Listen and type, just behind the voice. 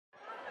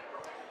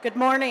Good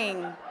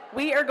morning.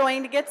 We are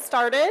going to get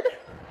started.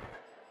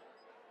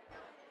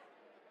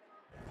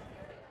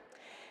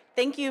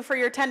 Thank you for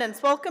your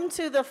attendance. Welcome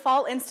to the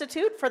Fall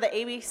Institute for the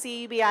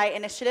ABC UBI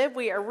initiative.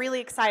 We are really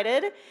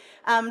excited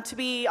to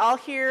be all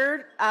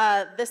here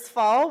this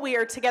fall. We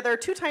are together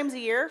 2 times a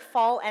year,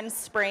 fall and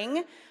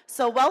spring.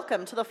 So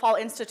welcome to the Fall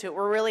Institute.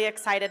 We're really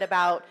excited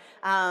about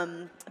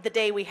the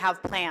day we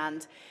have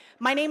planned.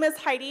 My name is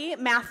Heidi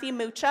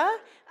Matthew-Mucha.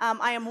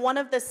 I am one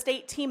of the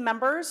state team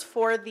members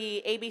for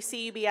the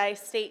ABC UBI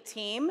state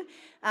team.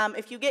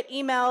 If you get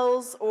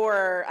emails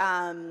or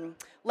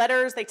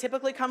letters, they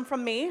typically come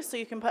from me, so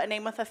you can put a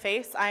name with a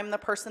face. I'm the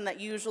person that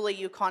usually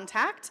you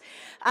contact.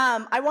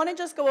 I want to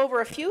just go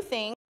over a few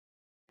things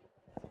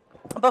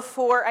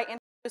before I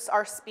introduce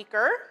our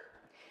speaker.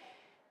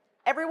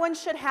 Everyone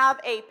should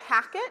have a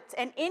packet,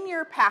 and in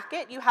your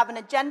packet you have an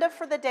agenda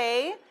for the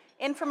day,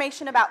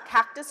 information about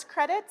cactus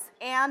credits,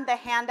 and the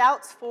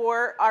handouts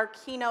for our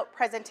keynote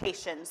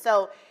presentation.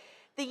 So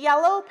the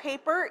yellow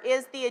paper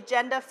is the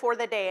agenda for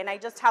the day, and I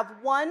just have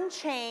one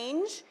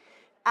change.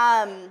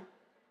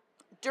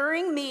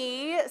 During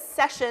the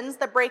sessions,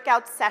 the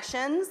breakout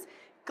sessions,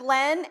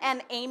 Glenn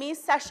and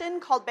Amy's session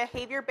called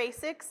Behavior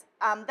Basics,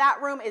 that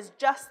room is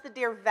just the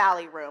Deer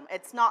Valley room.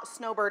 It's not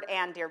Snowbird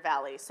and Deer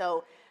Valley,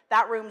 so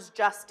that room's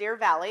just Deer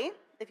Valley.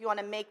 If you want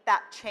to make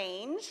that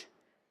change,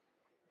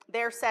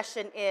 their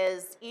session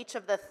is each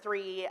of the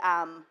 3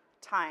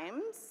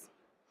 times.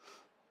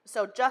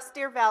 So just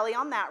Deer Valley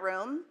on that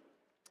room.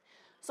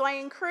 So I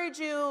encourage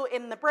you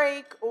in the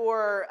break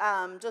or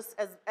just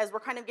as we're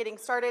kind of getting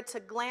started to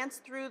glance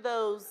through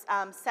those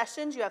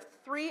sessions. You have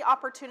 3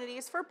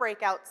 opportunities for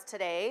breakouts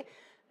today.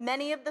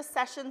 Many of the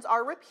sessions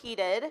are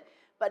repeated,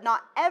 but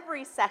not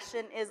every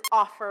session is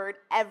offered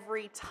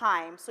every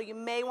time. So you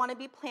may want to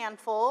be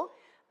planful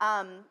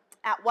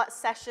at what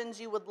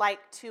sessions you would like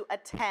to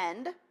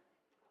attend.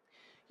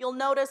 You'll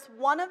notice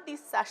one of these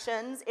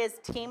sessions is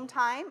team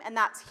time, and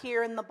that's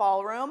here in the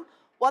ballroom.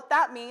 What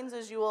that means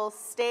is you will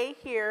stay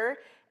here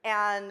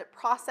and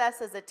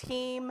process as a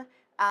team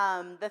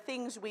the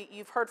things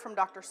you've heard from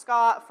Dr.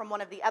 Scott from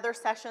one of the other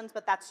sessions,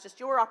 but that's just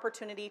your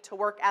opportunity to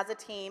work as a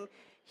team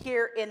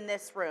here in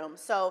this room.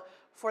 So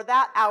for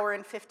that hour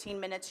and 15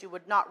 minutes, you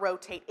would not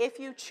rotate if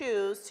you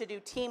choose to do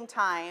team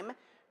time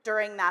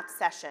during that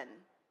session.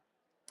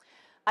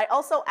 I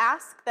also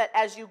ask that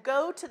as you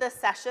go to the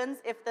sessions,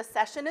 if the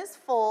session is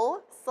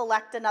full,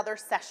 select another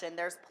session.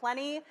 There's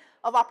plenty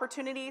of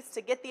opportunities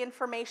to get the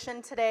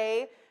information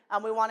today.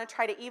 We want to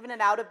try to even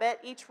it out a bit.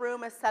 Each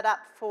room is set up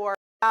for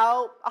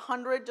about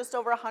 100, just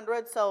over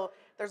 100, so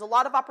there's a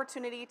lot of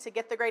opportunity to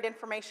get the great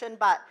information,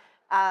 but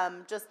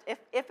just if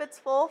it's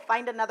full,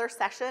 find another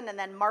session and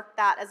then mark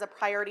that as a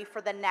priority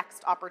for the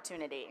next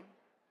opportunity.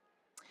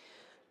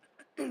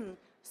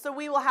 So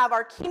we will have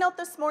our keynote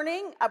this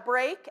morning, a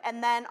break,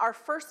 and then our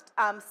first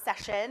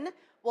session.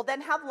 We'll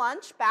then have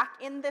lunch back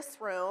in this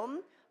room.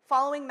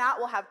 Following that,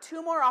 we'll have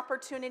 2 more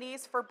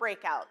opportunities for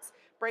breakouts.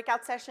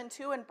 Breakout session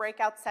 2 and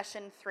breakout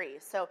session 3.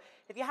 So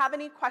if you have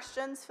any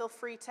questions, feel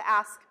free to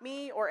ask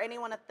me or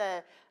anyone at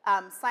the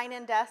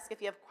sign-in desk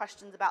if you have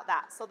questions about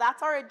that. So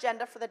that's our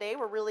agenda for the day.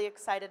 We're really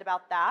excited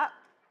about that.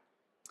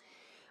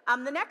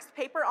 The next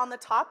paper on the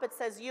top, it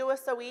says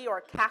USOE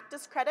or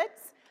cactus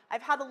credits.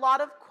 I've had a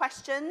lot of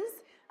questions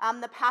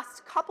the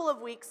past couple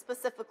of weeks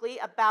specifically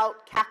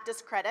about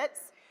cactus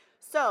credits.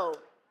 So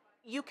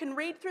you can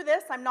read through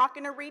this. I'm not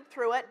going to read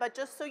through it, but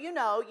just so you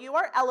know, you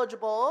are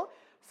eligible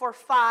for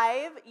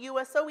 5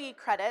 USOE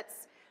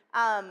credits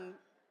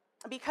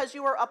because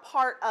you are a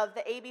part of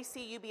the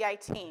ABC UBI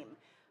team.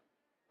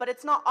 But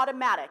it's not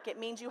automatic. It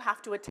means you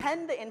have to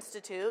attend the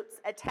institutes,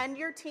 attend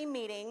your team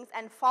meetings,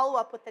 and follow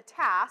up with the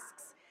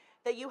tasks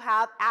that you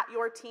have at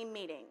your team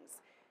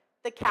meetings.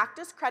 The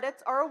cactus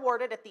credits are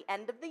awarded at the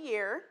end of the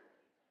year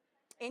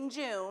in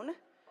June,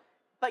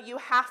 but you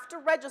have to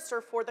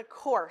register for the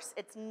course.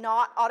 It's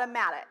not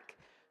automatic.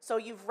 So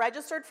you've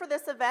registered for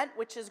this event,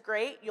 which is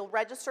great. You'll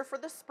register for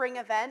the spring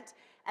event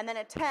and then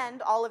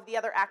attend all of the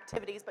other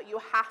activities, but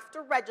you have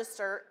to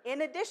register.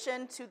 In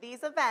addition to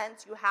these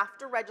events, you have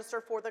to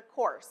register for the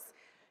course.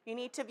 You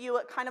need to view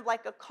it kind of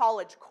like a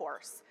college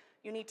course.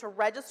 You need to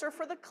register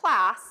for the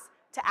class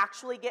to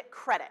actually get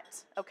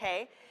credit,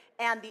 okay?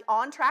 And the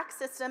on-track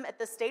system at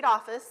the state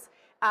office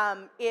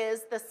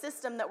is the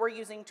system that we're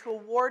using to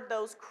award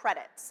those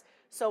credits.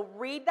 So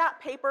read that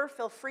paper.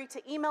 Feel free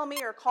to email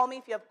me or call me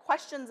if you have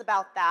questions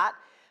about that,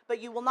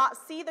 but you will not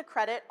see the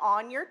credit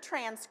on your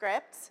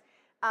transcript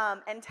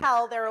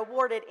until they're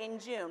awarded in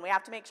June. We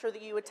have to make sure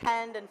that you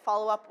attend and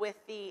follow up with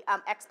the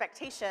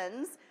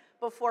expectations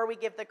before we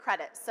give the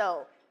credit.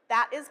 So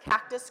that is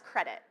Cactus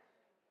Credit.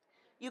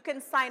 You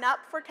can sign up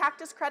for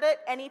Cactus Credit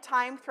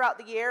anytime throughout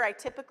the year. I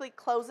typically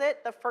close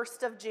it the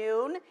 1st of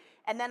June,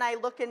 and then I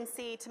look and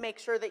see to make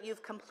sure that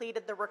you've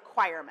completed the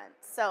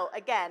requirements. So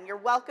again, you're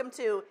welcome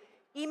to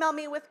email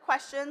me with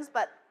questions,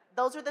 but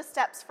those are the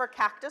steps for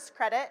Cactus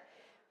Credit.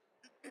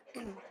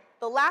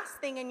 The last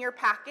thing in your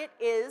packet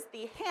is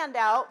the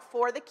handout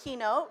for the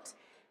keynote,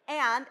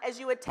 and as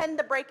you attend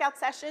the breakout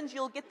sessions,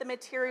 you'll get the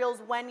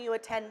materials when you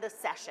attend the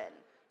session.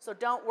 So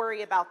don't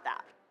worry about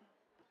that.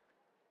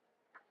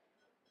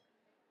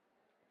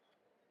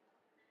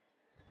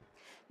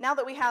 Now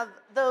that we have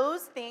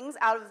those things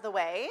out of the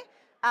way,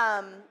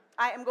 I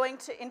am going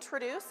to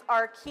introduce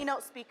our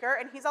keynote speaker,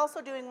 and he's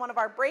also doing one of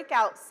our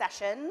breakout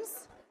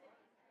sessions,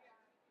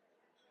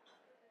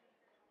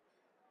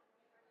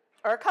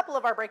 or a couple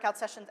of our breakout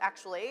sessions,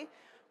 actually.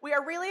 We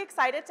are really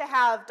excited to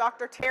have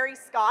Dr. Terry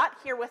Scott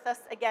here with us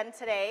again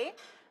today.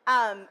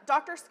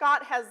 Dr.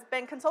 Scott has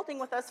been consulting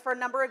with us for a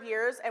number of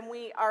years, and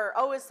we are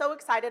always so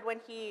excited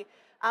when he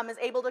is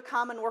able to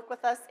come and work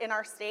with us in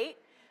our state.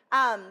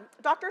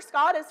 Dr.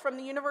 Scott is from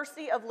the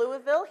University of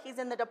Louisville. He's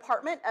in the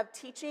Department of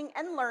Teaching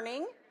and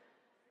Learning.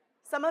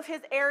 Some of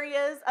his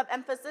areas of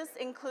emphasis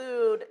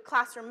include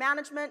classroom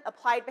management,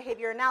 applied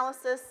behavior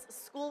analysis,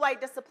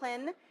 school-wide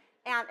discipline,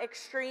 and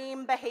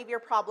extreme behavior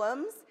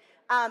problems.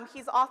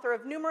 He's author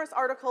of numerous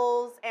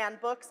articles and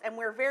books, and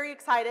we're very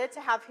excited to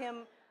have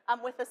him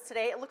with us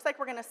today. It looks like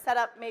we're going to set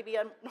up maybe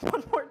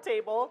one more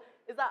table.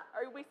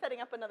 Are we setting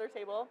up another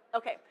table?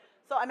 Okay.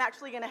 So I'm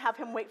actually going to have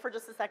him wait for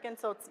just a second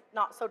so it's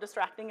not so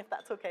distracting, if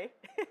that's okay.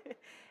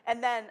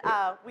 And then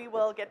we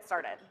will get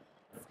started.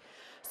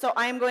 So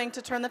I'm going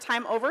to turn the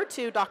time over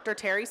to Dr.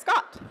 Terry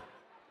Scott.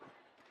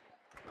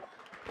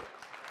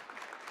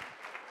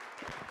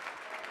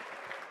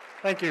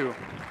 Thank you.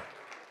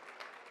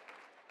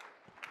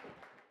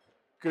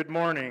 Good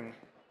morning.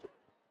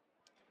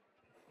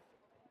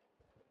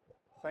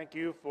 Thank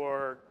you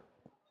for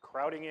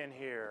crowding in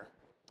here.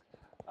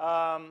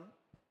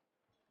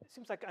 It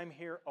seems like I'm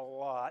here a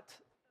lot,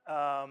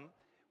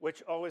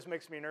 which always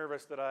makes me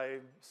nervous that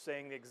I'm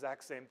saying the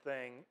exact same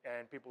thing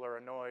and people are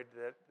annoyed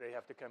that they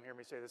have to come hear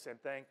me say the same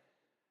thing.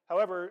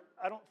 However,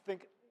 I don't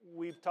think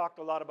we've talked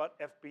a lot about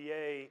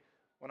FBA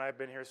when I've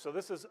been here, so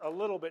this is a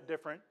little bit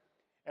different.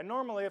 And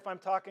normally if I'm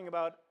talking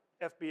about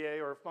FBA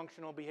or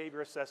functional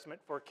behavior assessment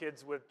for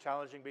kids with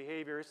challenging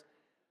behaviors,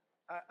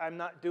 I'm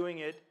not doing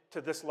it to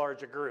this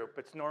large a group.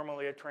 It's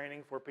normally a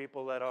training for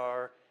people that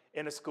are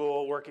in a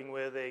school working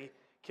with a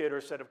kid or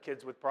set of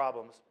kids with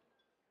problems.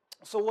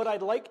 So what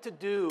I'd like to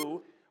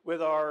do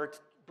with our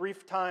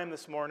brief time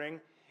this morning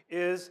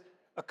is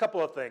a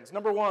couple of things.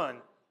 Number one,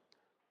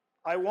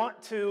 I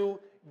want to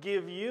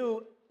give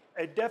you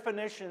a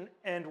definition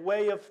and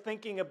way of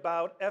thinking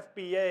about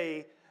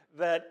FBA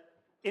that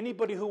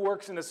anybody who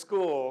works in a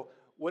school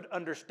would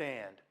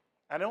understand.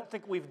 I don't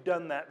think we've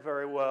done that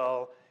very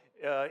well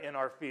in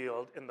our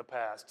field in the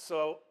past.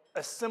 So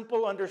a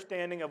simple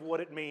understanding of what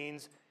it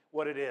means,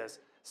 what it is.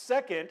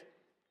 Second,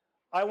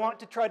 I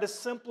want to try to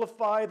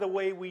simplify the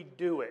way we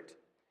do it.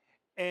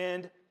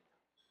 And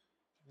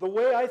the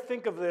way I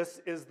think of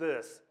this is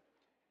this.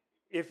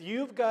 If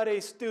you've got a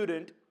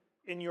student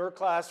in your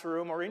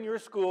classroom or in your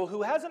school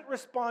who hasn't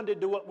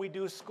responded to what we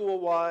do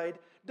school-wide,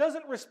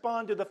 doesn't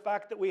respond to the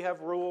fact that we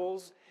have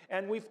rules,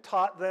 and we've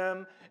taught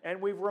them,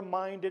 and we've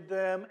reminded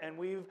them, and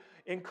we've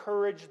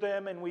encouraged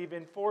them, and we've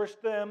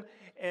enforced them,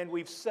 and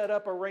we've set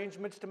up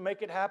arrangements to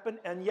make it happen,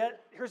 and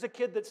yet here's a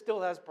kid that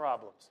still has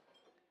problems.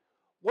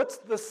 What's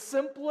the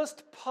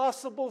simplest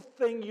possible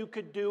thing you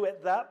could do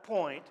at that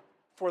point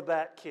for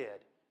that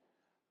kid?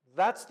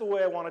 That's the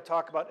way I want to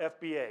talk about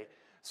FBA.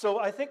 So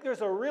I think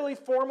there's a really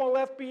formal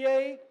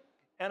FBA,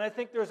 and I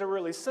think there's a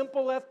really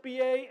simple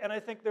FBA, and I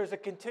think there's a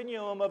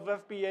continuum of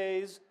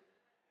FBAs.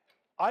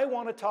 I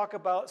want to talk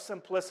about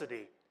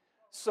simplicity.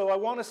 So I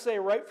want to say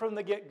right from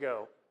the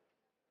get-go,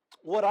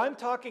 what I'm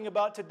talking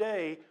about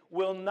today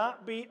will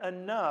not be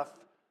enough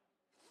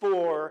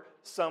for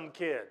some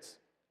kids.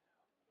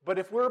 But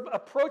if we're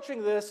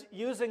approaching this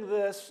using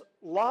this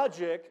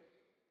logic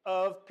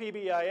of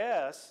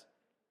PBIS,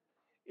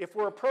 if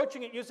we're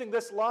approaching it using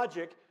this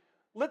logic,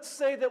 let's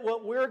say that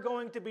what we're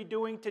going to be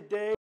doing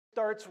today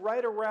starts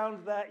right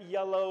around that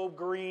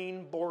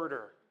yellow-green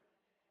border.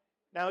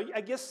 Now,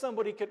 I guess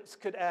somebody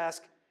could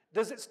ask,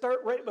 does it start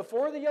right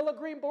before the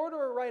yellow-green border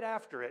or right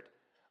after it?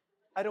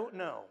 I don't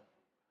know.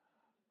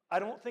 I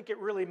don't think it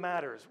really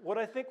matters. What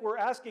I think we're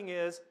asking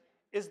is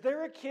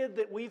there a kid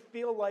that we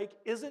feel like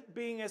isn't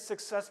being as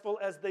successful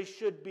as they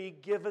should be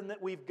given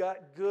that we've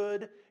got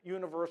good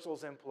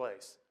universals in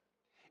place?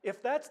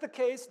 If that's the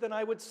case, then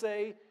I would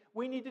say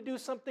we need to do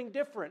something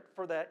different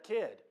for that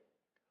kid.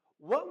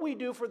 What we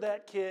do for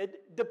that kid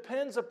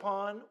depends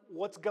upon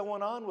what's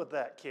going on with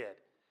that kid.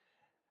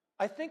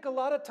 I think a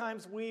lot of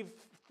times we've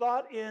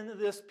thought in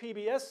this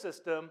PBS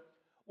system,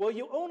 well,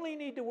 you only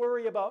need to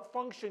worry about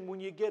function when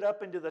you get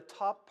up into the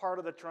top part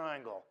of the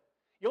triangle.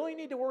 You only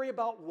need to worry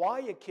about why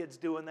a kid's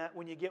doing that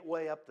when you get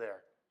way up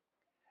there.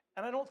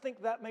 And I don't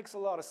think that makes a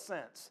lot of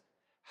sense.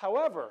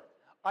 However,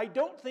 I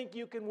don't think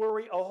you can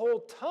worry a whole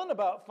ton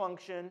about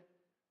function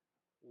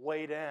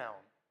way down.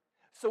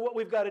 So what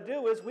we've got to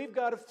do is we've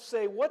got to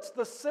say, what's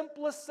the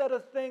simplest set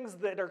of things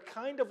that are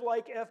kind of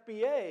like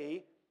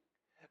FBA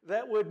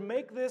that would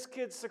make this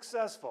kid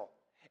successful?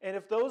 And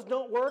if those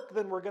don't work,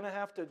 then we're going to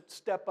have to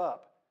step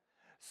up.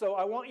 So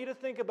I want you to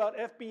think about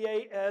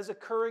FBA as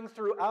occurring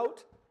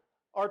throughout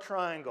our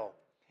triangle.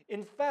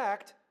 In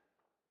fact,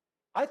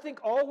 I think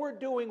all we're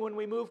doing when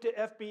we move to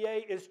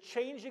FBA is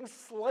changing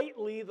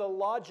slightly the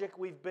logic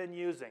we've been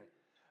using.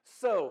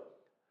 So,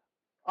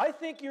 I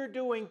think you're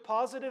doing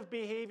positive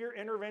behavior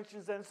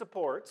interventions and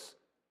supports,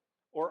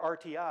 or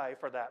RTI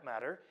for that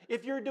matter,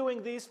 if you're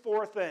doing these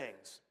 4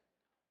 things.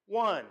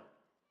 1,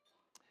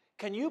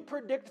 can you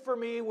predict for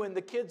me when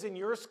the kids in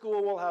your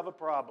school will have a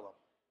problem?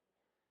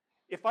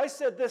 If I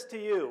said this to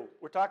you,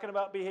 we're talking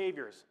about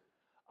behaviors.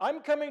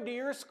 I'm coming to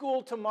your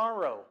school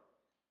tomorrow.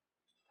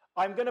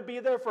 I'm going to be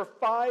there for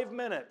 5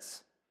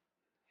 minutes.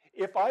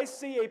 If I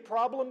see a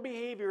problem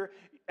behavior,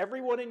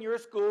 everyone in your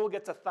school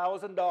gets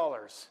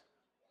 $1,000.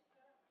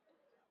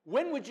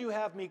 When would you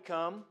have me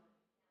come?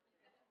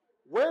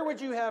 Where would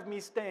you have me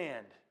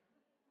stand?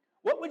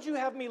 What would you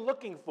have me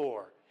looking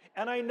for?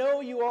 And I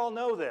know you all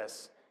know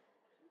this.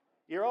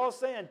 You're all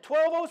saying,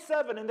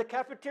 1207 in the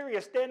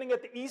cafeteria, standing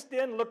at the east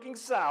end looking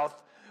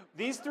south.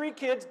 These 3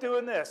 kids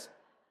doing this.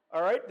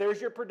 All right, there's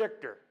your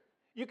predictor.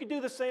 You could do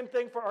the same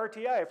thing for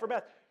RTI, for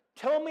math.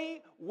 Tell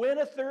me when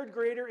a 3rd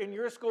grader in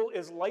your school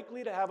is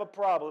likely to have a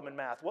problem in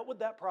math. What would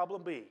that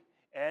problem be?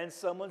 And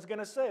someone's going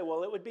to say,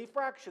 well, it would be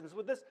fractions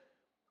with this.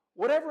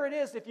 Whatever it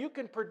is, if you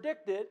can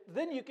predict it,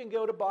 then you can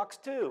go to box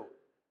 2.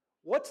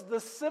 What's the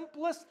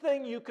simplest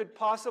thing you could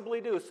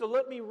possibly do? So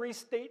let me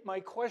restate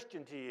my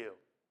question to you.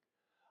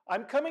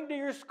 I'm coming to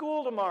your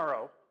school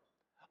tomorrow.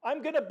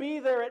 I'm going to be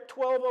there at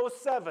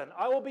 1207.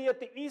 I will be at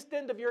the east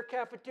end of your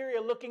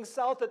cafeteria looking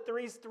south at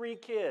these 3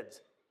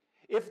 kids.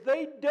 If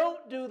they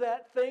don't do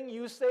that thing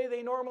you say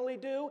they normally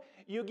do,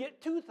 you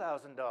get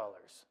 $2,000.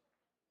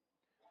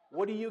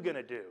 What are you going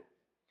to do?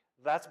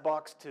 That's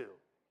box 2.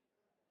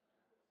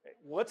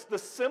 What's the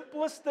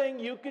simplest thing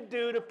you could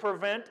do to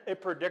prevent a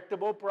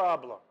predictable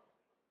problem?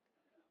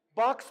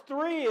 Box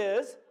 3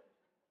 is,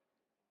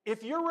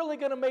 if you're really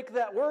going to make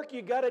that work,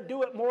 you got to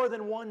do it more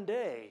than one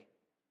day.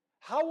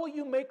 How will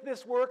you make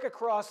this work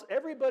across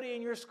everybody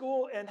in your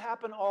school and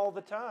happen all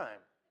the time?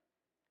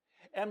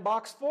 And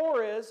box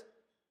 4 is,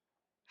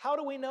 how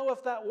do we know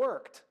if that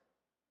worked?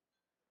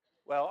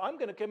 Well, I'm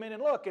going to come in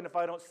and look, and if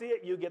I don't see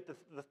it, you get the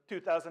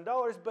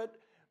 $2,000, but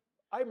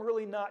I'm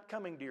really not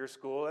coming to your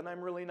school, and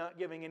I'm really not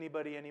giving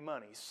anybody any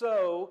money.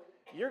 So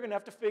you're going to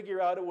have to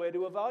figure out a way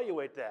to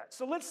evaluate that.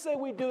 So let's say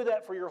we do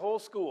that for your whole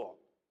school,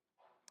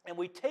 and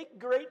we take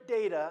great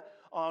data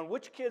on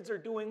which kids are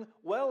doing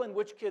well and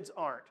which kids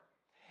aren't.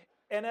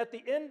 And at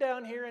the end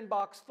down here in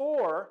box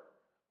 4,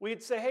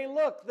 we'd say, hey,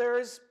 look,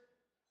 there's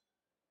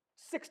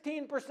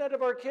 16%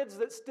 of our kids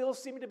that still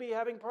seem to be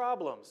having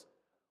problems.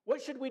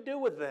 What should we do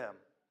with them?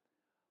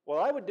 What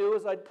I would do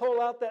is I'd pull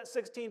out that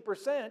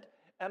 16%,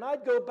 and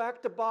I'd go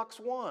back to box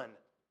 1.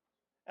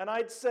 And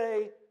I'd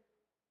say,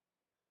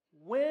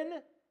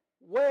 when,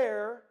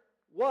 where,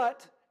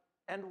 what,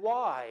 and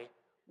why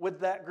with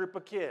that group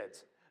of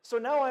kids. So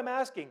now I'm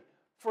asking,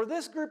 for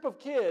this group of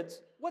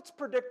kids, what's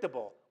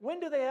predictable? When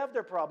do they have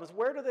their problems?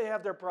 Where do they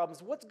have their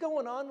problems? What's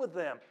going on with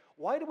them?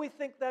 Why do we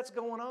think that's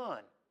going on?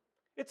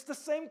 It's the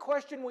same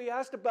question we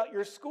asked about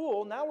your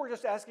school. Now we're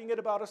just asking it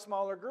about a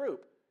smaller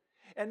group.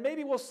 And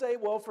maybe we'll say,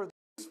 well, for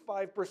this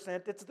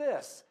 5%, it's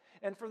this.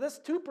 And for this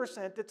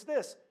 2%, it's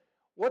this.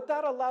 What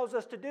that allows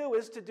us to do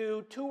is to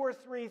do 2 or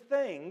 3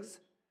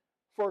 things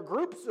for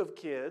groups of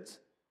kids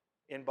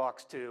in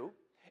box 2,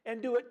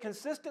 and do it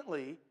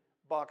consistently,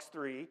 box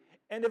 3,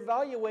 and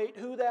evaluate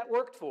who that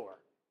worked for.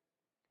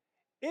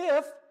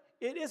 If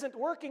it isn't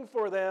working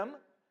for them,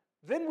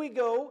 then we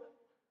go,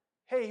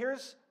 hey,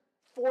 here's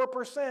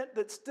 4%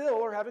 that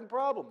still are having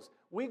problems.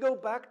 We go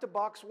back to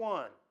box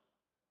 1.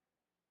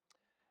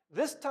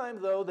 This time,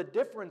 though, the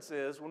difference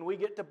is when we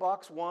get to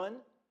box 1,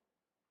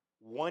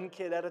 1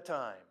 kid at a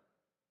time.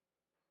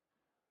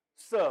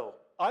 So,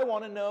 I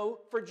want to know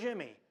for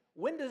Jimmy,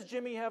 when does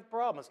Jimmy have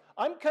problems?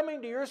 I'm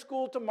coming to your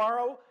school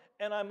tomorrow,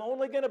 and I'm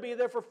only going to be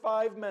there for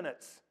 5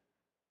 minutes.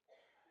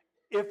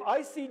 If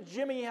I see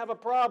Jimmy have a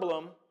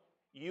problem,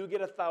 you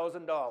get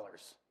 $1,000.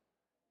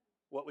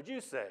 What would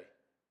you say?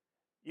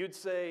 You'd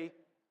say,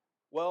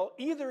 well,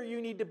 either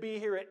you need to be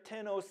here at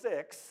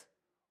 10:06,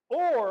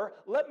 or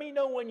let me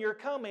know when you're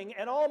coming,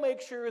 and I'll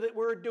make sure that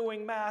we're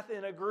doing math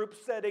in a group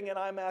setting, and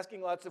I'm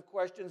asking lots of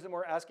questions, and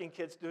we're asking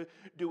kids to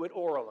do it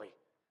orally,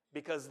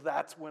 because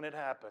that's when it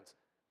happens.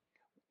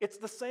 It's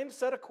the same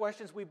set of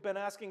questions we've been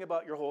asking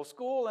about your whole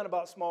school and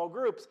about small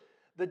groups.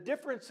 The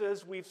difference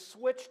is we've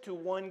switched to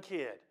 1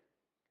 kid.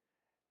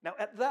 Now,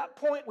 at that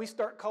point, we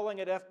start calling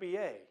it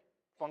FBA,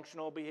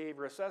 Functional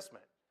Behavior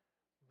Assessment.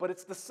 But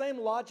it's the same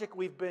logic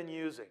we've been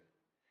using.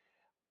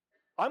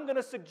 I'm going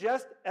to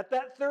suggest at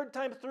that 3rd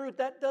time through,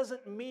 that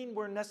doesn't mean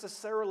we're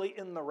necessarily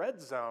in the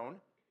red zone.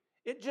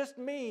 It just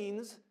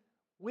means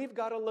we've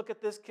got to look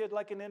at this kid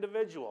like an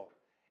individual.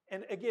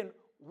 And again,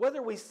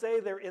 whether we say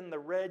they're in the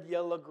red,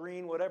 yellow,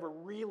 green, whatever,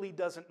 really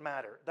doesn't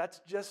matter. That's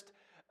just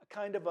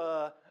kind of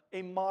a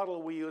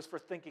model we use for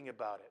thinking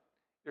about it.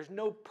 There's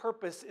no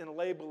purpose in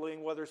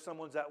labeling whether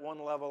someone's at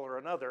one level or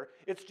another.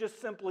 It's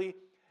just simply,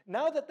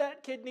 now that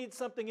that kid needs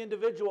something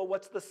individual,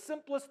 what's the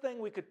simplest thing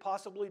we could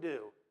possibly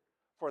do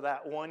for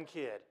that 1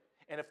 kid?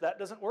 And if that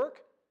doesn't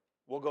work,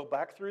 we'll go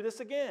back through this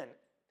again.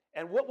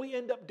 And what we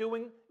end up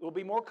doing will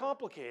be more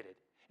complicated.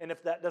 And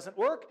if that doesn't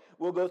work,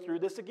 we'll go through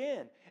this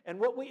again. And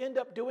what we end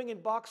up doing in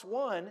box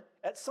 1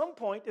 at some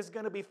point is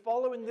going to be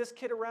following this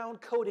kid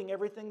around, coding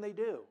everything they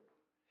do.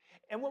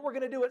 And what we're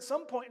going to do at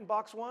some point in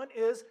box 1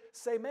 is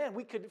say, man,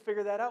 we couldn't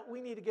figure that out.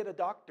 We need to get a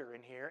doctor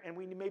in here, and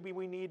maybe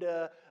we need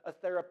a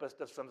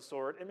therapist of some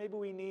sort, and maybe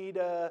we need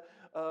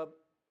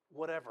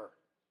whatever.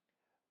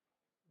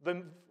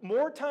 The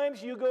more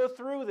times you go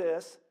through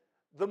this,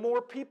 the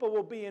more people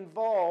will be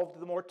involved,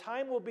 the more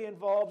time will be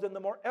involved, and the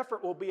more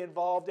effort will be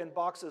involved in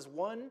boxes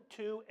 1,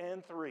 2,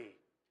 and 3.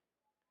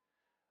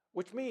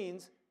 Which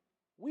means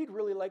we'd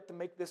really like to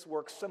make this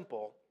work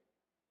simple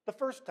the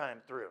first time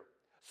through.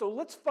 So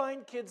let's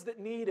find kids that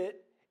need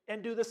it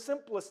and do the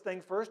simplest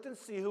thing first and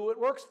see who it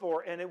works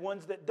for. And the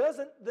ones that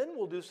doesn't, then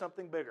we'll do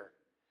something bigger.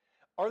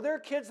 Are there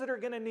kids that are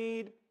going to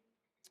need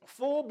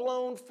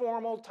full-blown,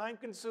 formal,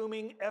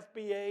 time-consuming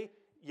FBA?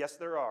 Yes,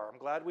 there are. I'm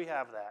glad we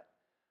have that.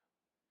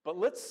 But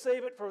let's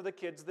save it for the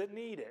kids that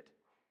need it.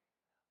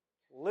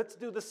 Let's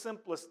do the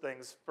simplest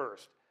things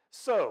first.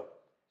 So,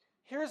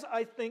 here's,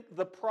 I think,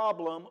 the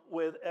problem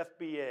with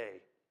FBA.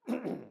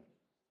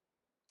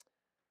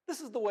 This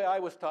is the way I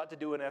was taught to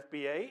do an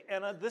FBA,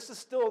 and this is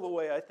still the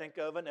way I think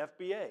of an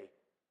FBA.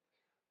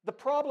 The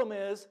problem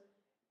is,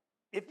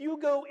 if you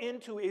go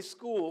into a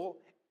school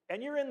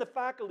and you're in the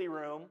faculty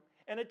room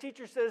and a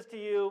teacher says to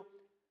you,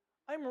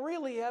 I'm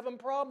really having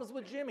problems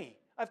with Jimmy.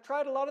 I've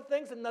tried a lot of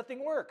things and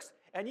nothing works.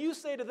 And you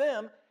say to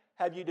them,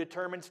 have you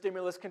determined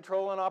stimulus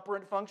control and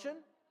operant function?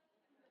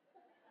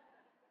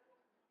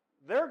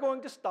 They're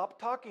going to stop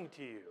talking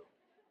to you.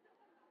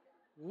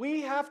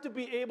 We have to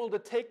be able to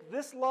take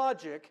this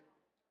logic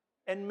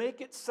and make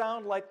it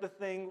sound like the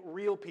thing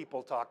real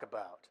people talk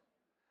about.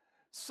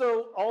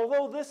 So,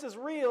 although this is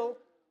real,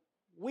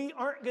 we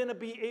aren't going to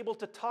be able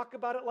to talk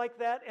about it like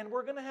that, and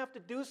we're going to have to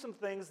do some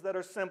things that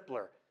are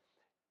simpler.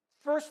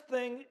 First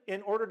thing,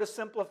 in order to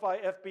simplify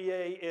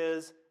FBA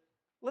is,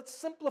 let's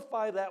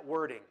simplify that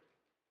wording.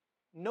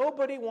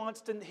 Nobody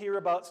wants to hear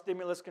about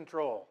stimulus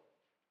control.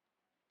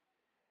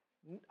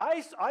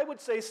 I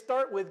would say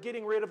start with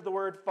getting rid of the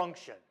word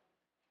function.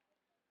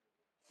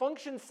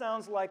 Function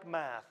sounds like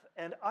math,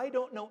 and I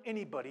don't know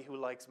anybody who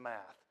likes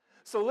math.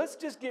 So let's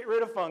just get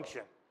rid of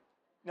function.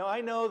 Now,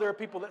 I know there are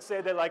people that say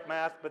they like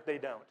math, but they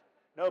don't.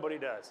 Nobody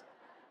does.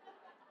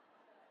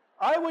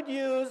 I would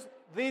use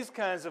these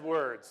kinds of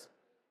words.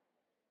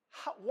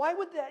 Why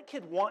would that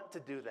kid want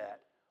to do that?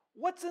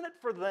 What's in it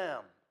for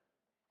them?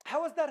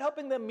 How is that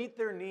helping them meet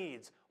their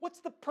needs? What's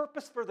the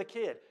purpose for the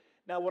kid?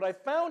 Now, what I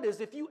found is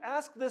if you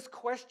ask this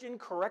question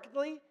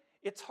correctly,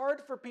 it's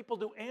hard for people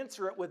to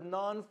answer it with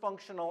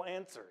non-functional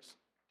answers.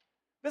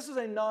 This is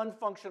a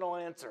non-functional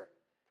answer.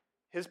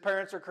 His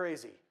parents are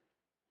crazy.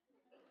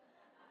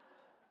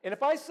 And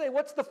if I say,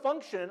 what's the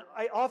function,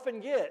 I often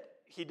get,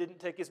 he didn't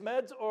take his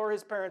meds or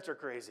his parents are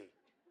crazy.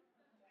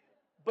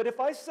 But if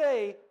I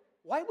say,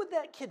 why would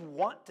that kid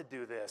want to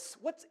do this?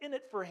 What's in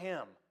it for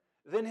him?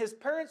 Then his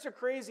parents are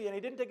crazy and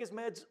he didn't take his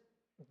meds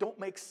don't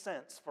make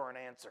sense for an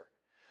answer.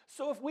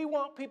 So if we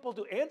want people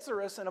to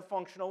answer us in a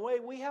functional way,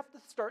 we have to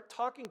start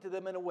talking to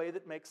them in a way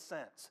that makes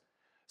sense.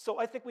 So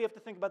I think we have to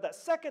think about that.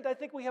 Second, I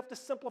think we have to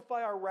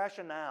simplify our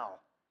rationale.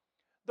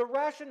 The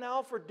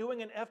rationale for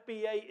doing an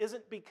FBA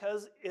isn't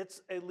because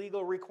it's a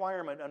legal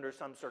requirement under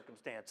some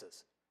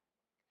circumstances.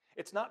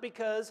 It's not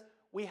because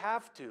we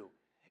have to.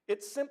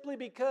 It's simply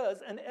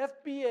because an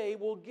FBA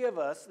will give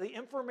us the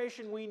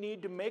information we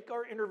need to make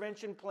our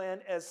intervention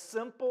plan as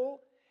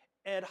simple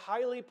and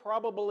highly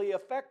probably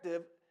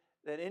effective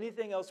than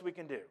anything else we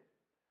can do.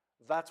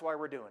 That's why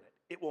we're doing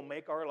it. It will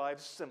make our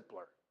lives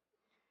simpler.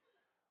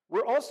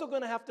 We're also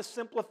going to have to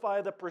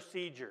simplify the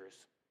procedures.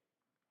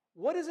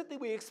 What is it that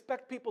we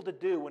expect people to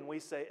do when we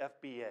say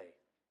FBA?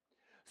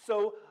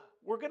 So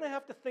we're going to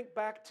have to think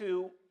back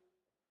to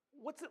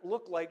what's it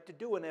look like to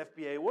do an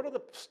FBA? What are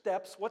the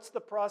steps? What's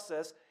the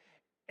process?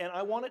 And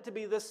I want it to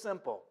be this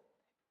simple.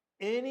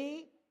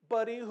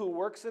 Anybody who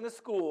works in a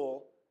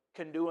school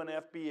can do an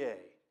FBA,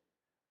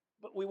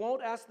 but we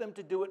won't ask them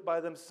to do it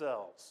by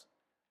themselves.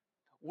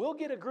 We'll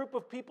get a group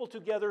of people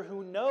together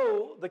who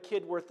know the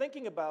kid we're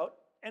thinking about,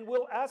 and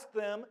we'll ask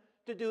them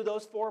to do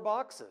those 4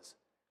 boxes.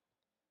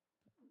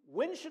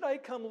 When should I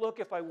come look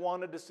if I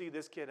wanted to see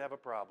this kid have a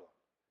problem?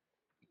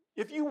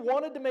 If you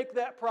wanted to make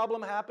that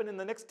problem happen in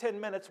the next 10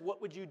 minutes,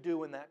 what would you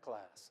do in that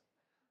class?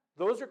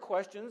 Those are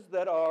questions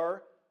that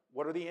are,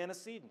 what are the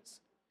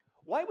antecedents?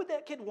 Why would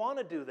that kid want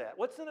to do that?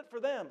 What's in it for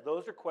them?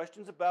 Those are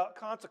questions about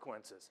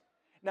consequences.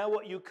 Now,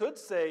 what you could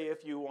say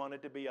if you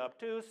wanted to be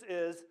obtuse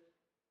is,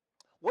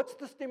 what's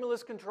the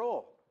stimulus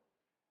control?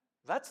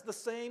 That's the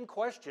same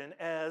question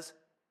as,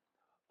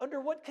 under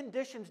what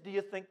conditions do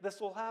you think this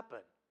will happen?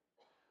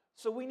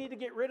 So we need to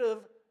get rid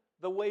of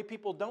the way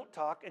people don't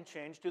talk and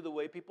change to the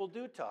way people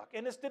do talk.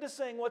 And instead of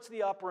saying, what's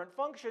the operant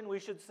function, we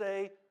should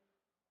say,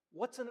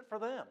 what's in it for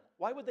them?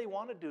 Why would they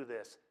want to do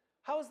this?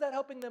 How is that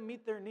helping them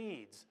meet their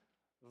needs?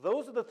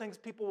 Those are the things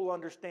people will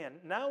understand.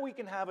 Now we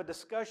can have a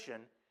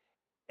discussion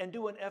and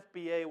do an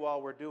FBA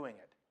while we're doing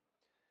it.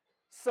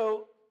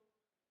 So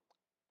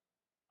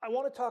I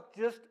want to talk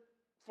just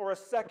for a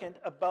second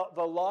about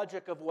the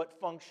logic of what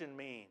function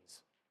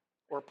means,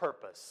 or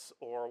purpose,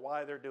 or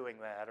why they're doing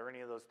that, or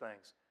any of those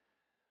things.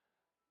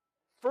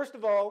 First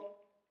of all,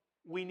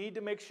 we need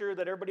to make sure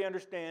that everybody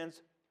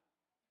understands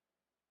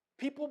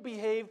people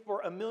behave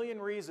for a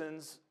million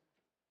reasons,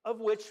 of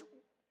which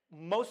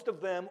most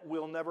of them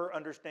we'll never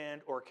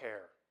understand or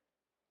care.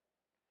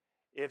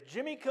 If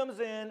Jimmy comes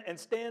in and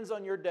stands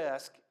on your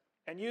desk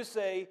and you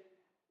say,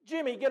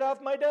 "Jimmy, get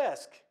off my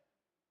desk,"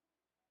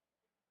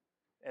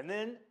 and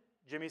then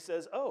Jimmy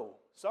says, "Oh,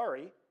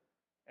 sorry,"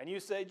 and you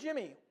say,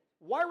 "Jimmy,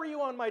 why were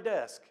you on my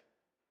desk?"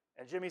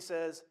 And Jimmy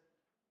says,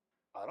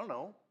 "I don't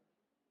know."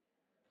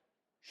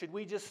 Should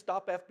we just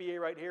stop FBA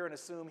right here and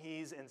assume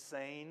he's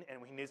insane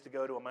and he needs to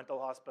go to a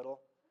mental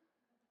hospital?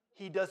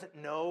 He doesn't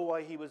know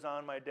why he was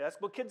on my desk.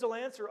 Well, kids will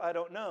answer, "I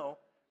don't know."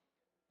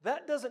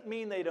 That doesn't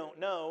mean they don't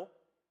know,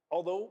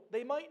 although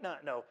they might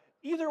not know.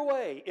 Either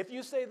way, if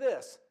you say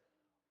this,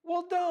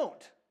 "Well,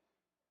 don't,"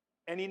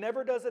 and he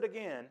never does it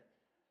again,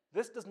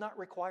 this does not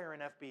require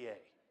an FBA.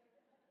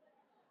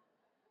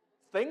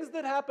 Things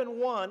that happen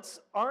once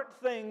aren't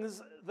things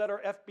that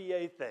are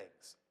FBA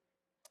things.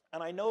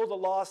 And I know the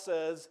law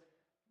says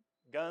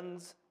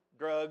guns,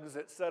 drugs,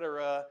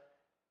 etc.,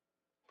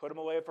 put them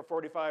away for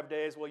 45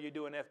 days while you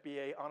do an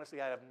FBA.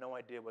 Honestly, I have no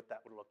idea what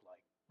that would look like.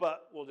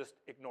 But we'll just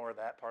ignore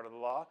that part of the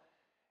law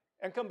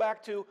and come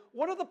back to,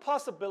 what are the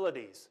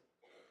possibilities?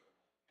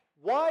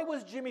 Why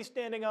was Jimmy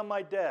standing on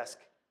my desk?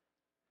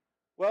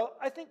 Well,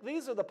 I think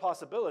these are the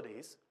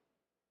possibilities.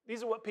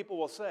 These are what people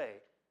will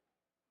say.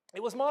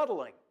 It was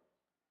modeling.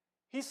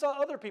 He saw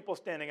other people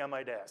standing on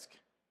my desk.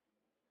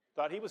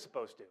 Thought he was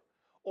supposed to.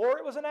 Or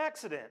it was an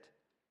accident.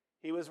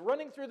 He was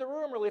running through the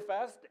room really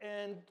fast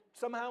and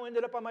somehow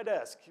ended up on my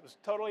desk. It was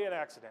totally an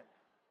accident.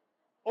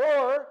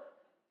 Or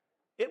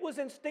it was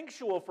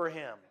instinctual for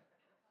him.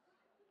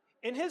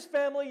 In his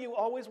family, you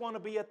always want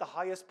to be at the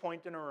highest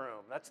point in a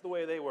room. That's the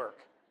way they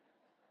work.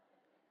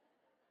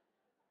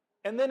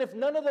 And then if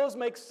none of those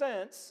make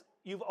sense,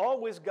 you've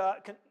always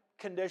got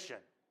condition.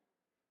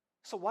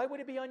 So why would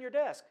he be on your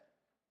desk?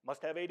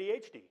 Must have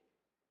ADHD.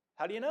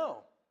 How do you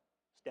know?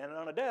 Standing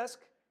on a desk.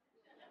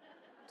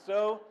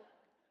 So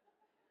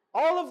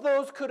all of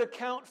those could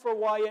account for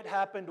why it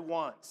happened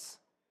once.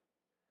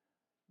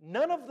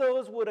 None of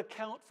those would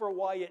account for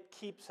why it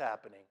keeps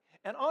happening.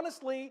 And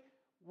honestly,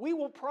 we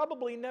will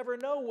probably never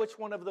know which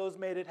one of those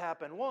made it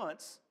happen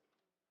once.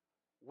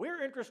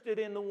 We're interested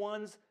in the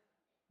ones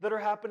that are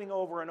happening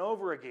over and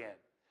over again.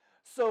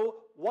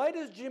 So why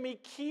does Jimmy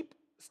keep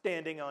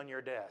standing on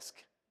your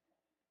desk?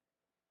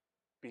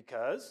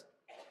 Because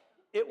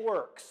it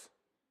works.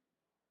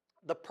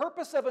 The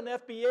purpose of an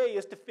FBA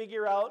is to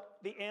figure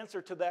out the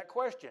answer to that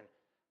question.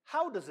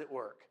 How does it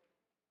work?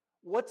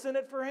 What's in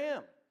it for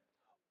him?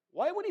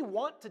 Why would he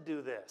want to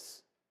do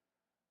this?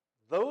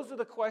 Those are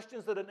the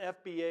questions that an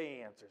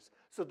FBA answers.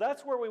 So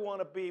that's where we want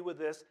to be with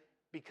this,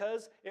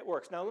 because it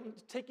works. Now let me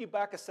take you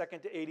back a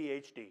second to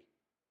ADHD.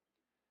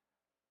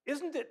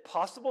 Isn't it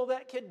possible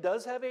that kid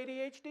does have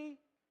ADHD?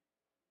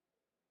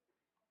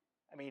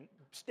 I mean,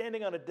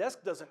 standing on a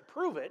desk doesn't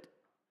prove it,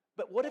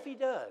 but what if he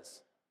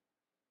does?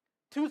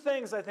 Two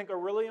things I think are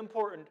really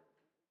important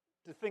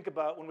to think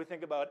about when we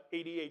think about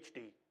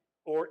ADHD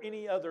or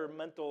any other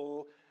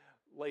mental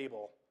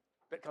label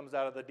that comes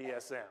out of the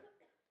DSM.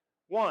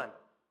 One,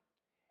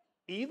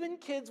 even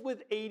kids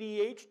with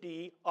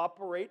ADHD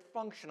operate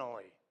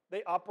functionally.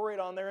 They operate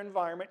on their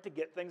environment to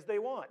get things they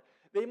want.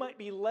 They might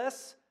be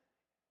less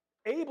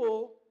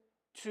able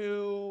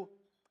to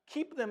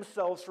keep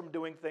themselves from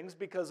doing things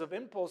because of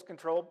impulse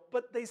control,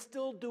 but they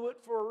still do it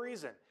for a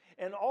reason.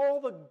 And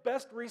all the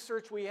best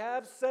research we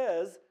have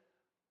says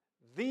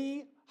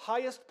the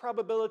highest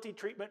probability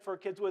treatment for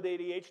kids with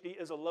ADHD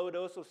is a low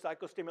dose of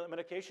psychostimulant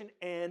medication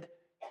and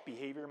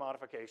behavior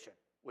modification,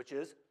 which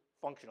is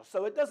functional.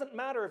 So it doesn't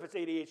matter if it's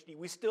ADHD,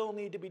 we still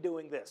need to be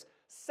doing this.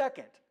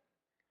 Second,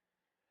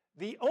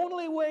 the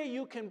only way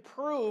you can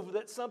prove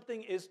that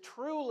something is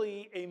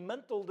truly a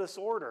mental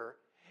disorder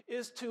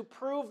is to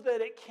prove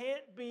that it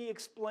can't be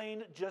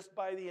explained just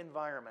by the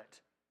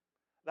environment.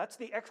 That's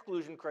the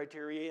exclusion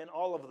criteria in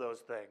all of those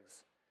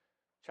things.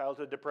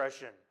 Childhood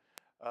depression,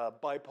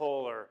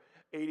 bipolar,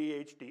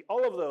 ADHD,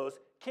 all of those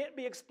can't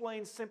be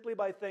explained simply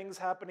by things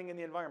happening in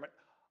the environment.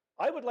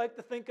 I would like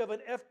to think of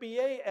an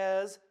FBA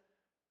as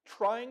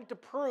trying to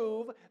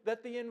prove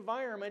that the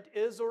environment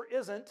is or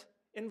isn't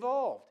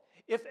involved.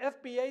 If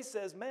FBA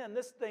says, man,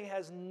 this thing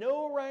has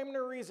no rhyme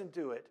or reason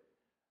to it,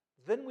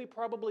 then we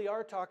probably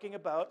are talking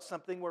about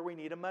something where we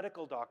need a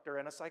medical doctor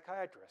and a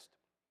psychiatrist.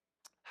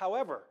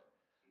 However,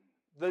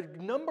 the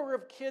number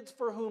of kids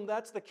for whom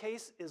that's the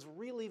case is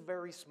really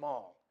very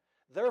small.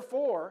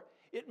 Therefore,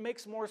 it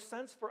makes more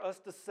sense for us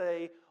to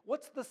say,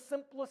 what's the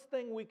simplest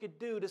thing we could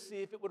do to see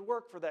if it would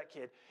work for that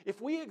kid?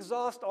 If we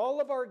exhaust all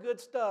of our good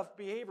stuff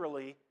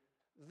behaviorally,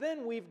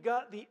 then we've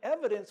got the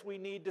evidence we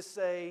need to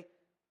say,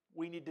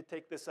 we need to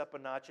take this up a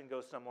notch and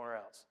go somewhere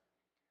else.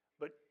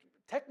 But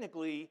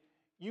technically,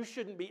 you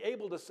shouldn't be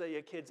able to say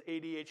a kid's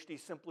ADHD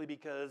simply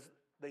because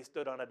they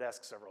stood on a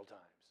desk several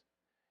times.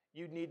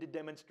 you need to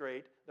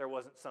demonstrate there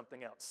wasn't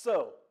something else.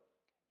 So,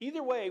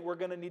 either way, we're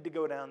going to need to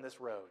go down this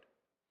road.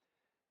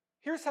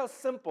 Here's how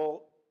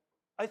simple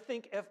I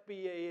think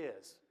FBA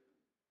is.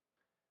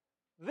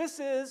 This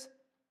is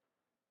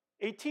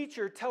a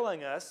teacher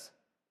telling us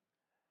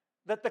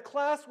that the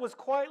class was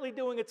quietly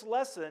doing its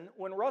lesson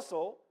when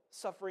Russell,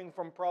 suffering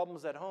from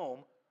problems at home,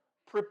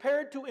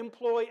 prepared to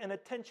employ an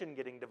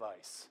attention-getting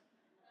device.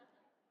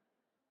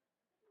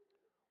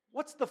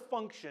 What's the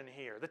function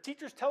here? The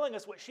teacher's telling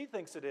us what she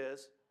thinks it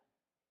is.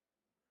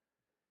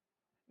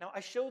 Now, I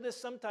show this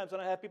sometimes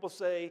when I have people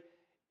say,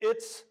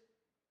 it's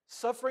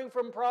suffering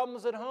from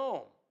problems at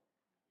home.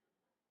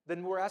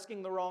 Then we're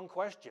asking the wrong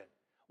question.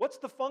 What's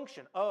the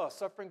function? Oh,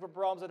 suffering from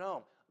problems at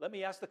home. Let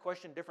me ask the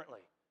question differently.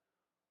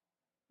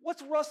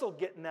 What's Russell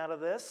getting out of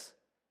this?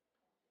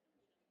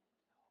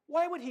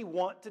 Why would he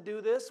want to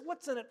do this?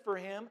 What's in it for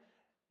him?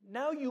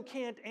 Now you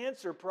can't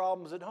answer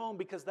problems at home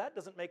because that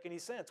doesn't make any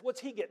sense. What's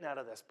he getting out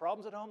of this?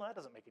 Problems at home? That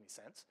doesn't make any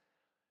sense.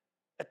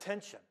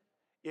 Attention.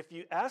 If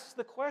you ask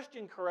the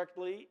question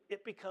correctly,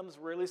 it becomes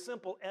really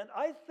simple. And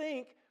I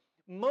think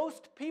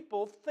most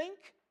people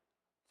think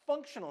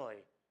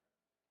functionally,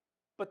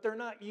 but they're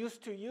not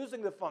used to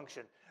using the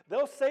function.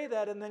 They'll say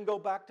that and then go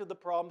back to the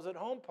problems at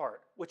home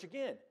part, which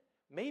again,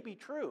 may be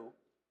true,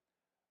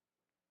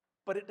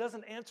 but it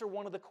doesn't answer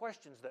one of the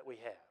questions that we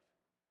have.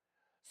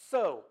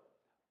 So,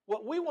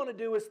 what we want to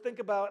do is think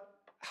about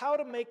how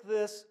to make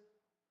this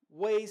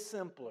way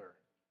simpler.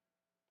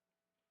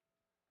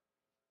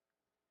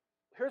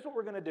 Here's what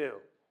we're going to do.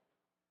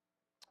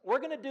 We're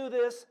going to do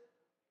this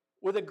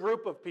with a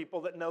group of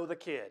people that know the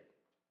kid.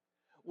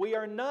 We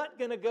are not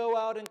going to go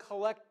out and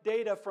collect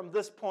data from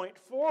this point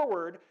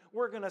forward.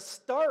 We're going to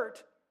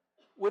start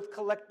with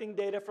collecting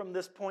data from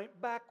this point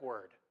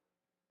backward.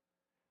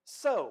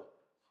 So,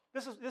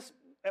 this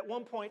at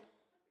one point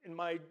in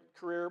my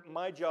career,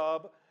 my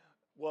job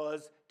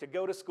was to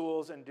go to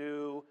schools and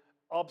do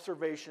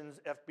observations,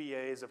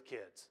 FBAs of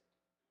kids.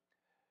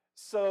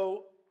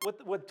 So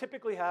what would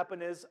typically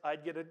happen is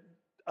I'd get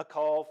a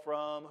call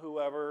from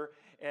whoever,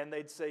 and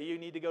they'd say, you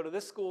need to go to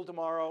this school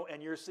tomorrow,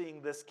 and you're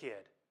seeing this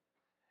kid.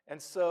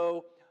 And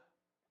so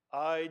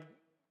I'd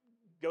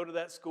go to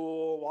that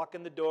school, walk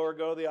in the door,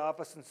 go to the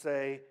office, and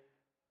say,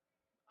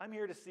 I'm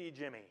here to see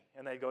Jimmy.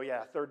 And they'd go,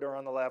 yeah, third door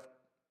on the left,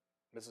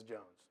 Mrs.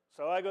 Jones.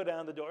 So I go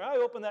down the door. I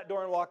open that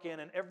door and walk in,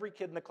 and every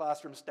kid in the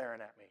classroom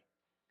staring at me.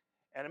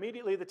 And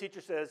immediately the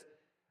teacher says,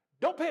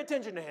 don't pay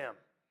attention to him.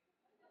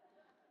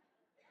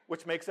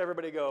 Which makes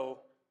everybody go,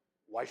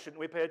 why shouldn't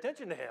we pay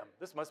attention to him?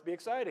 This must be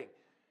exciting.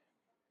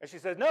 And she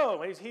says,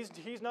 no,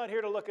 he's not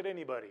here to look at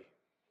anybody.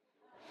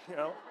 You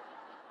know?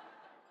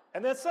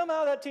 And then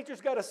somehow that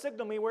teacher's got to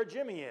signal me where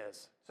Jimmy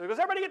is. So he goes,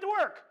 everybody get to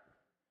work.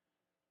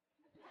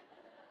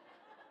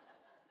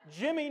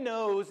 Jimmy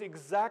knows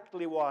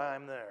exactly why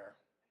I'm there.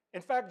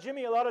 In fact,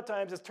 Jimmy a lot of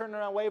times is turning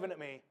around waving at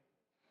me.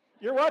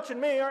 You're watching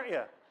me, aren't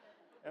you?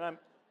 And I'm,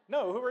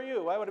 no, who are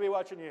you? Why would I be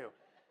watching you?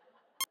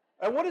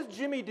 And what does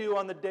Jimmy do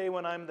on the day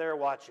when I'm there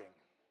watching?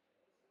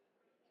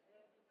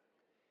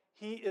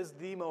 He is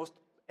the most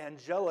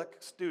angelic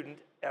student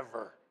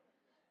ever.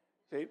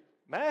 See,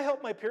 may I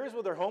help my peers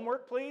with their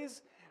homework,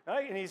 please?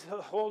 Right? And he's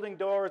holding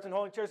doors and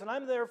holding chairs, and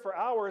I'm there for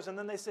hours, and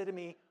then they say to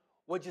me,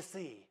 what'd you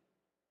see?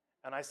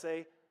 And I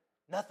say,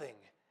 nothing.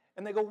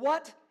 And they go,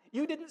 what?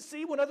 You didn't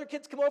see when other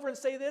kids come over and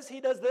say this, he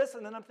does this?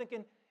 And then I'm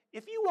thinking,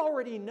 if you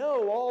already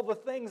know all the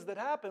things that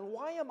happen,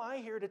 why am I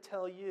here to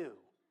tell you?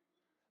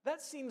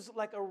 That seems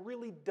like a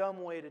really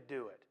dumb way to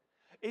do it.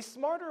 A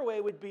smarter way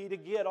would be to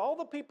get all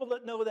the people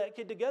that know that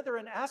kid together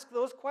and ask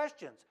those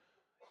questions.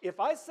 If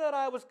I said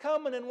I was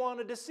coming and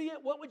wanted to see it,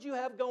 what would you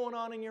have going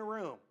on in your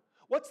room?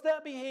 What's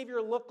that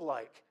behavior look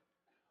like?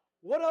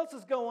 What else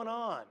is going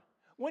on?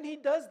 When he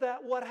does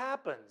that, what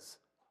happens?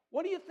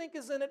 What do you think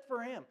is in it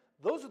for him?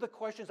 Those are the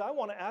questions I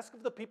want to ask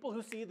of the people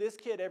who see this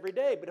kid every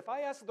day. But if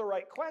I ask the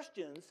right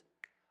questions,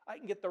 I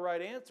can get the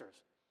right answers.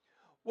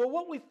 Well,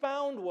 what we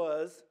found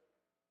was,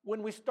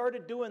 when we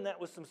started doing that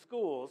with some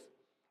schools,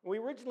 we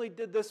originally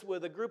did this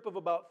with a group of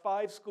about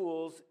 5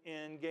 schools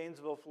in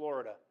Gainesville,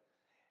 Florida.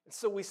 And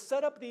so we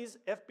set up these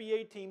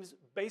FBA teams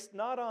based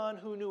not on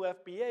who knew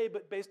FBA,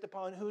 but based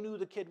upon who knew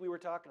the kid we were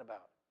talking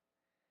about.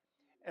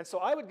 And so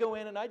I would go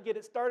in and I'd get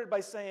it started by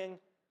saying,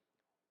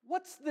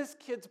 what's this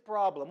kid's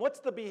problem? What's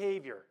the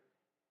behavior?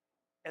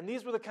 And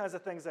these were the kinds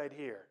of things I'd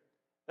hear.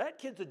 That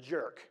kid's a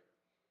jerk.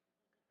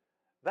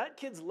 That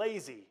kid's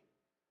lazy.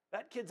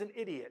 That kid's an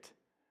idiot.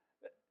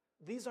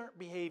 These aren't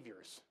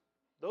behaviors.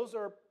 Those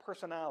are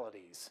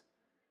personalities.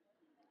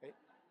 Okay?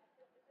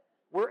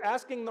 We're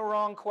asking the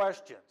wrong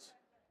questions.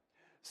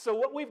 So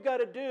what we've got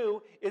to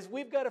do is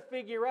we've got to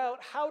figure out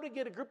how to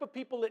get a group of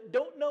people that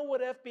don't know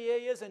what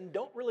FBA is and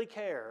don't really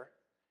care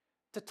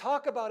to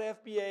talk about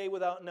FBA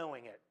without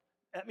knowing it.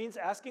 That means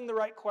asking the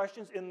right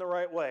questions in the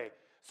right way.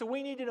 So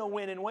we need to know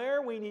when and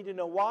where, we need to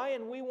know why,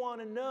 and we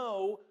want to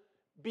know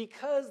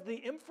because the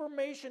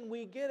information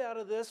we get out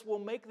of this will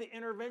make the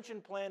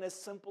intervention plan as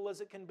simple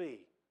as it can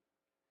be.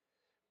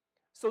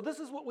 So this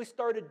is what we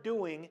started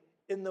doing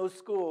in those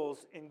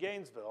schools in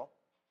Gainesville.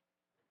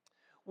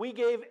 we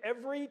gave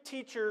every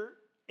teacher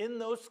in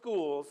those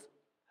schools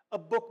a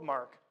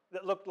bookmark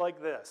that looked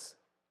like this.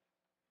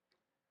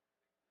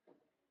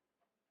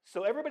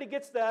 So everybody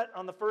gets that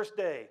on the first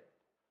day.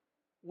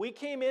 We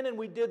came in and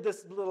we did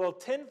this little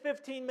 10,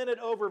 15-minute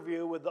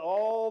overview with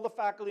all the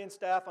faculty and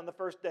staff on the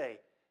first day.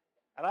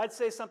 And I'd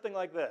say something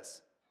like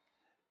this.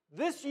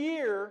 This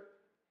year,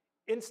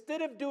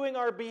 instead of doing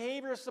our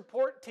behavior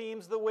support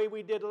teams the way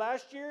we did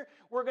last year,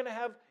 we're going to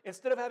have,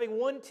 instead of having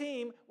one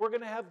team, we're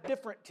going to have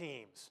different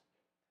teams.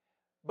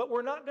 But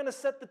we're not going to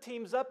set the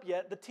teams up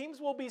yet. The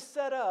teams will be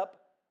set up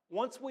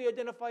once we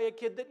identify a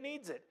kid that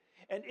needs it.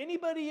 And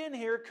anybody in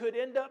here could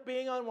end up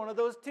being on one of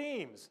those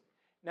teams.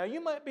 Now you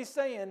might be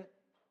saying,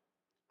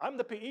 I'm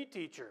the PE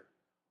teacher.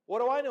 What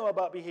do I know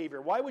about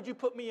behavior? Why would you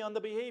put me on the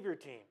behavior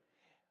team?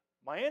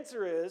 My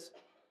answer is,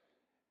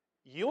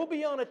 you'll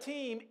be on a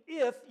team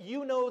if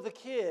you know the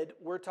kid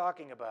we're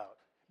talking about.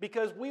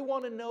 Because we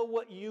want to know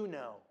what you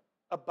know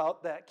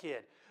about that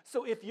kid.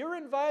 So if you're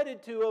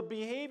invited to a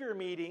behavior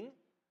meeting,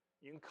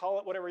 you can call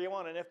it whatever you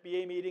want, an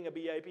FBA meeting, a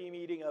BIP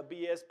meeting, a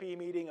BSP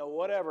meeting, or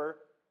whatever,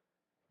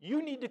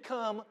 you need to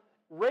come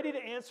ready to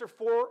answer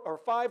 4 or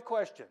 5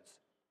 questions.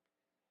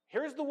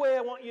 Here's the way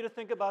I want you to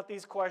think about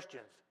these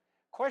questions.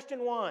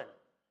 Question 1,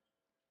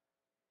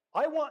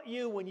 I want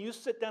you, when you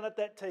sit down at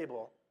that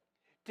table,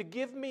 to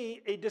give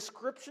me a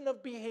description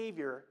of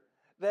behavior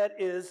that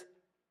is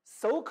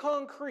so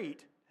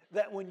concrete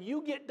that when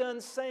you get done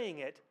saying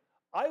it,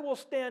 I will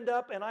stand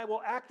up and I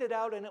will act it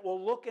out and it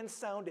will look and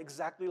sound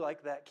exactly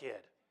like that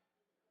kid.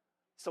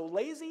 So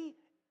lazy,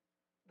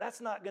 that's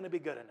not going to be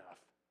good enough.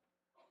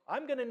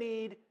 I'm going to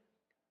need,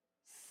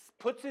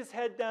 puts his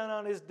head down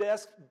on his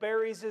desk,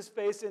 buries his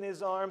face in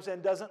his arms,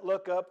 and doesn't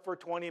look up for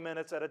 20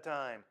 minutes at a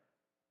time.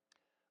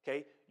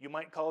 Okay, you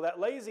might call that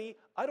lazy.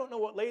 I don't know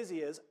what lazy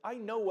is. I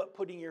know what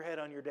putting your head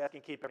on your desk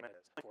and keeping it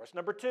is. Course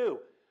number 2,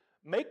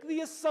 make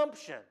the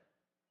assumption,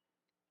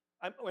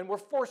 and we're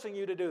forcing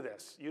you to do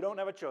this. You don't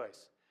have a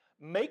choice.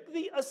 Make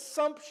the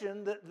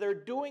assumption that they're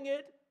doing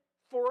it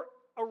for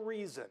a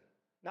reason.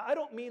 Now, I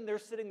don't mean they're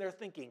sitting there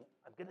thinking,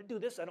 I'm going to do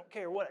this, I don't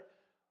care what.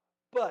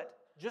 But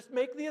just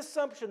make the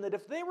assumption that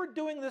if they were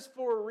doing this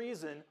for a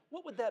reason,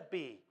 what would that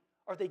be?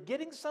 Are they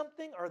getting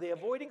something? Are they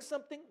avoiding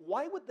something?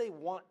 Why would they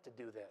want to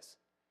do this?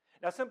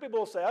 Now, some people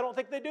will say, I don't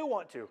think they do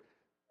want to.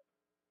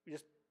 You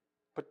just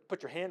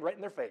put your hand right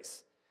in their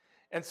face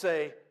and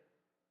say,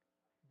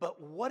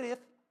 but what if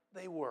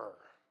they were?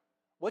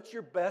 What's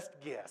your best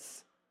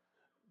guess?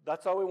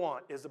 That's all we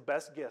want is the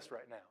best guess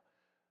right now.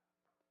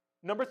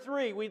 Number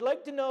 3, we'd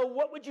like to know,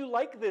 what would you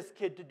like this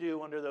kid to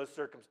do under those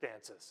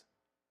circumstances?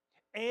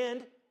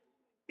 And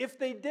if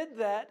they did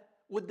that,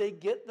 would they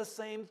get the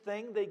same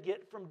thing they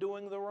get from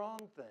doing the wrong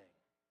thing?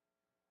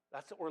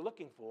 That's what we're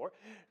looking for.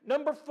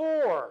 Number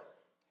 4,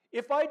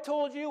 if I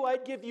told you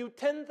I'd give you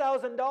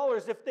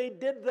 $10,000 if they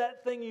did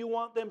that thing you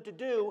want them to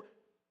do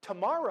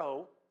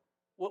tomorrow,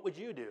 what would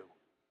you do?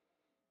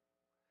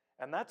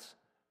 And that's,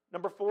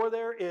 number 4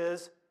 there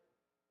is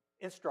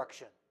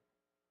instruction.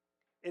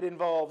 It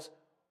involves,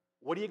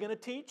 what are you going to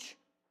teach?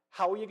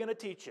 How are you going to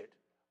teach it?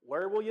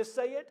 Where will you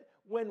say it?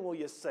 When will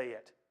you say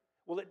it?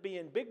 Will it be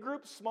in big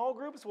groups, small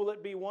groups? Will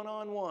it be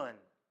one-on-one?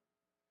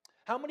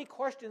 How many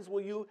questions will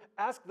you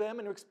ask them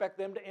and expect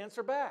them to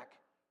answer back?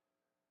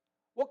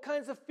 What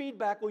kinds of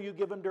feedback will you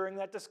give them during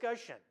that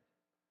discussion?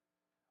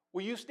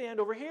 Will you stand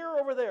over here or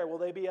over there? Will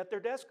they be at their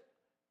desk?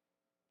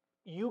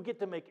 You get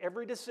to make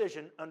every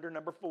decision under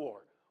number 4.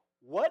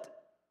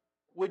 What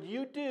would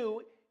you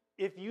do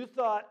if you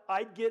thought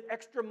I'd get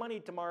extra money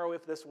tomorrow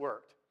if this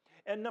worked?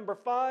 And number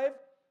 5,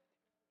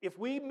 if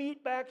we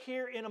meet back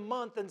here in a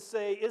month and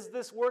say, is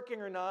this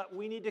working or not,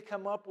 we need to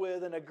come up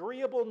with an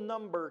agreeable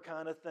number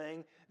kind of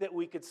thing that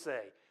we could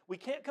say. We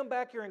can't come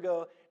back here and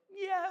go,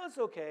 yeah, it was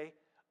okay.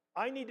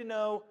 I need to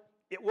know,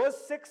 it was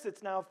 6,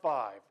 it's now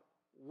 5.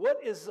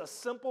 What is a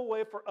simple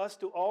way for us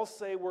to all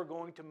say we're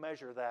going to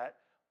measure that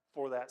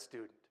for that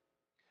student?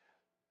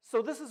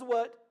 So this is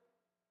what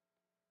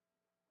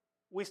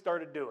we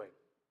started doing.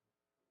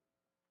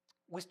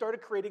 We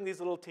started creating these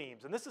little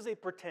teams, and this is a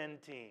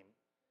pretend team.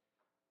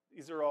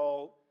 These are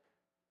all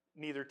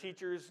neither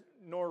teachers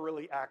nor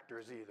really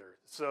actors either.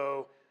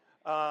 So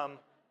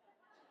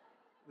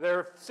there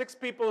are 6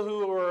 people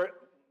who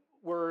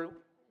were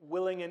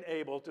willing and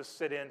able to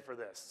sit in for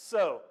this.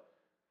 So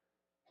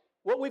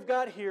what we've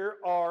got here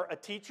are a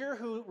teacher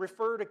who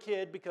referred a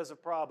kid because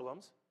of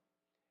problems,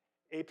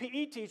 a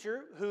PE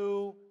teacher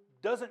who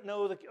doesn't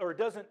know or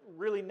doesn't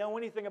really know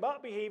anything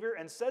about behavior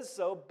and says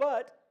so,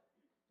 but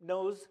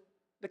knows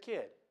the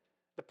kid,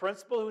 the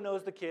principal who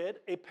knows the kid,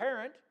 a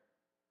parent,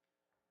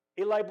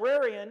 a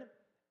librarian,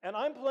 and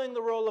I'm playing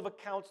the role of a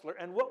counselor.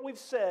 And what we've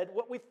said,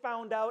 what we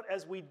found out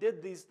as we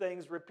did these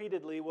things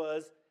repeatedly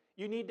was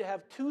you need to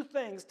have 2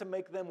 things to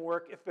make them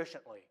work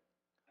efficiently.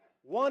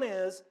 One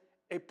is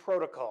a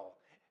protocol,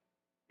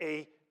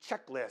 a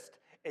checklist,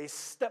 a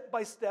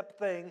step-by-step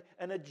thing,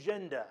 an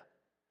agenda,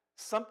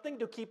 something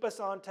to keep us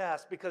on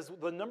task, because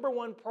the number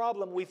 1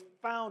 problem we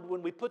found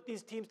when we put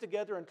these teams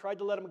together and tried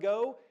to let them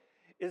go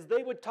is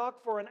they would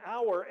talk for an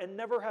hour and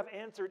never have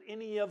answered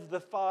any of the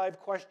 5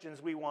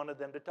 questions we wanted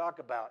them to talk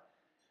about.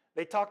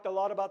 They talked a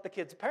lot about the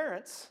kids'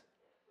 parents.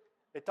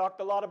 They talked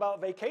a lot about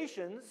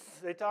vacations.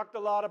 They talked a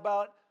lot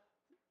about,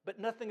 but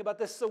nothing about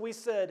this. So we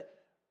said,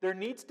 there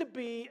needs to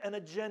be an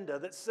agenda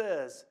that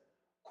says,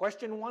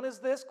 question 1 is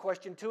this,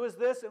 question 2 is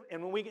this,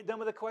 and when we get done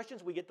with the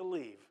questions, we get to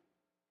leave.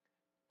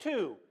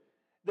 2,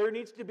 there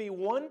needs to be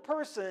one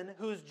person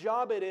whose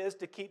job it is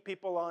to keep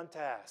people on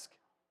task.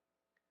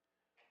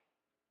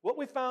 What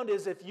we found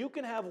is if you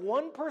can have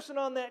one person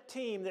on that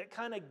team that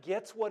kind of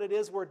gets what it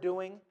is we're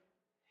doing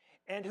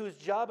and whose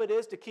job it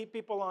is to keep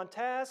people on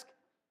task,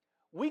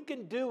 we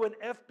can do an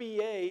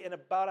FBA in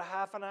about a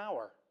half an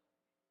hour.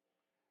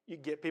 You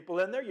get people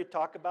in there, you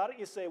talk about it,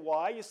 you say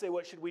why, you say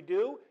what should we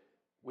do,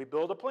 we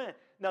build a plan.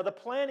 Now the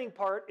planning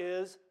part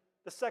is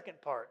the second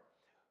part.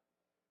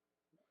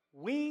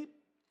 We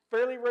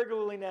fairly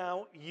regularly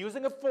now,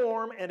 using a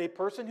form and a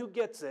person who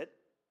gets it,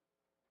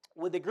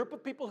 with a group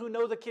of people who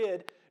know the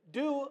kid,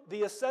 do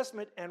the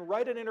assessment and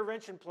write an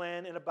intervention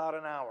plan in about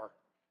an hour.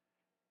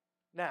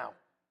 Now,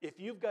 if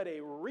you've got a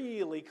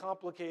really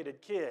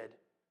complicated kid,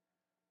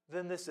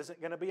 then this isn't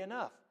going to be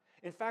enough.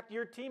 In fact,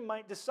 your team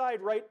might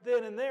decide right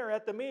then and there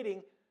at the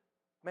meeting,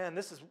 man,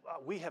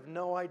 we have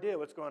no idea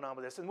what's going on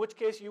with this. In which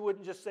case you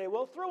wouldn't just say,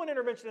 well, throw an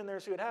intervention in there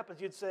and see what happens.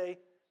 You'd say,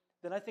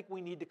 then I think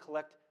we need to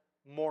collect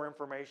more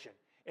information.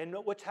 And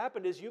what's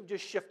happened is you've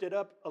just shifted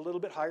up a little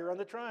bit higher on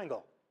the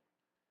triangle.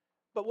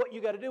 But what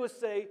you got to do is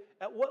say,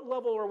 at what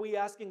level are we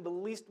asking the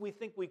least we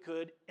think we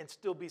could and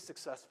still be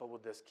successful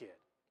with this kid?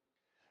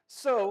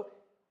 So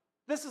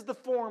this is the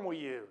form we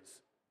use.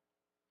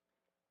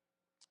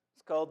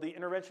 It's called the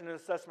Intervention and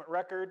Assessment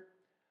Record.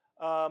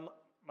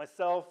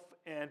 Myself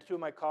and 2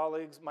 of my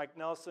colleagues, Mike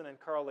Nelson and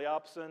Carl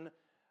Leopson,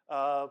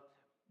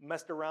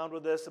 messed around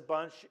with this a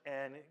bunch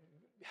and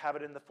have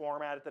it in the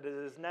format that it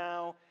is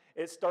now.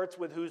 It starts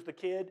with who's the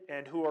kid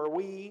and who are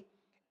we,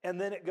 and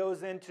then it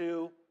goes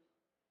into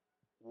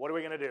what are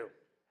we going to do?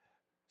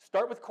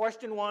 Start with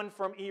question 1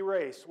 from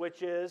Erase,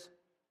 which is,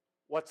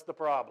 what's the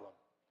problem?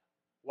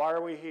 Why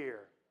are we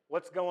here?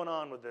 What's going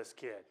on with this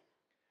kid?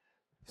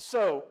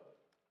 So,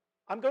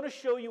 I'm going to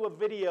show you a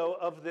video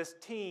of this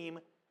team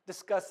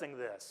discussing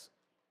this.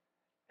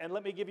 And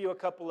let me give you a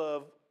couple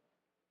of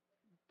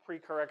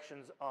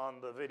pre-corrections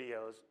on the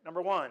videos.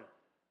 Number 1,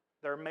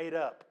 they're made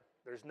up.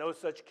 There's no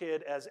such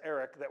kid as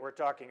Eric that we're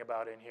talking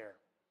about in here.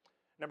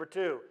 Number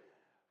 2,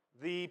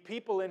 the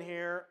people in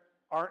here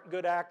aren't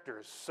good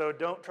actors, so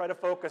don't try to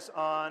focus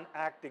on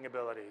acting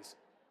abilities.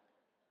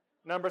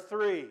 Number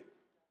 3,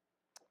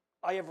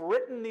 I have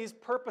written these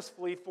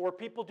purposefully for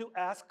people to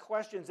ask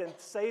questions and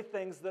say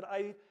things that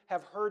I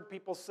have heard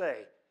people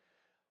say.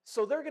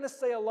 So they're going to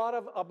say a lot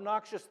of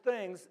obnoxious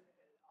things.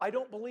 I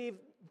don't believe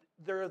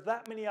there are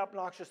that many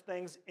obnoxious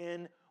things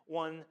in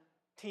one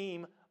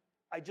team.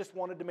 I just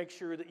wanted to make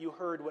sure that you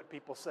heard what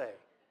people say.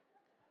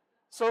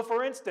 So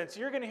for instance,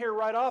 you're going to hear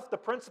right off the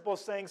principal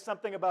saying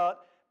something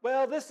about,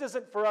 well, this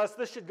isn't for us,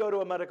 this should go to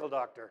a medical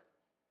doctor.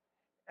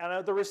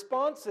 And the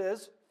response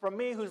is, from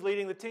me who's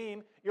leading the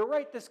team, you're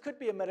right, this could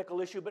be a medical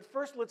issue, but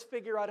first let's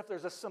figure out if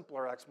there's a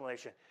simpler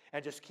explanation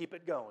and just keep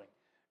it going.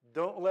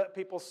 Don't let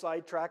people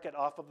sidetrack it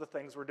off of the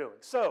things we're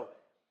doing. So,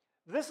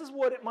 this is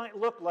what it might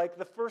look like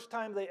the first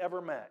time they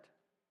ever met.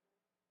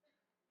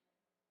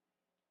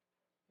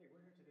 Hey,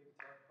 we're here today to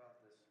talk about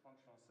this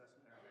functional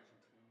assessment intervention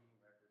team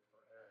record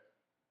for Eric.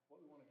 What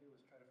we want to do is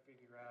try to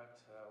figure out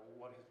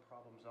what his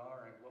problems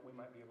are and what we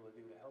might be able to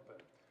do to help him.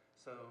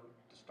 So,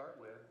 to start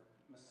with,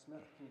 Mrs.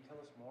 Smith, can you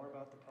tell us more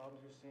about the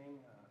problems you're seeing?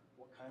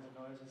 What kinds of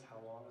noises? How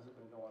long has it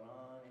been going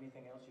on?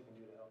 Anything else you can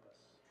do to help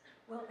us?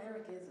 Well,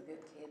 Eric is a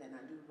good kid, and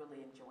I do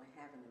really enjoy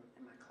having him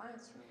in my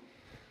classroom.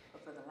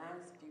 But for the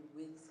last few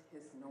weeks,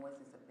 his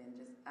noises have been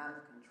just out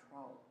of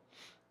control.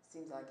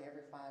 Seems like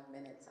every 5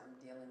 minutes I'm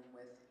dealing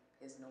with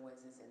his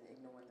noises and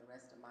ignoring the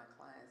rest of my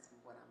class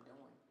and what I'm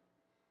doing.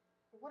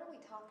 What are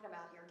we talking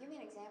about here? Give me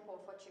an example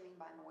of what you mean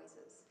by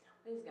noises.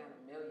 He's got a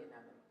million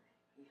of them.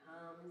 He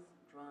hums,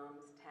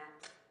 drums,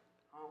 taps,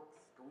 honks,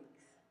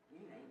 squeaks,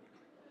 you name it.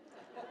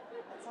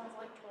 That sounds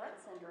like Tourette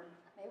syndrome.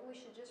 Maybe we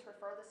should just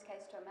refer this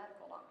case to a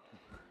medical doctor.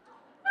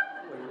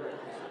 Well, you're right.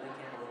 We certainly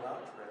can't rule out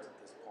Tourette's at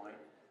this point.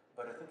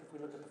 But I think if we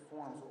look at the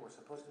forms, what we're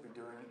supposed to be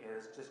doing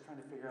is just trying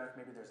to figure out if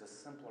maybe there's a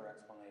simpler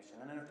explanation.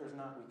 And then if there's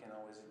not, we can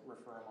always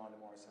refer him on to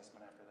more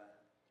assessment after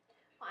that.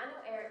 Well, I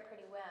know Eric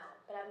pretty well,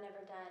 but I've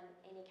never done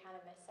any kind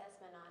of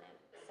assessment on him,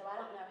 so I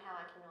don't know how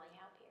I can really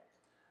help here.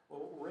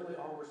 Well, really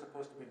all we're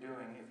supposed to be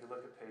doing, if you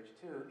look at page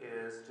 2,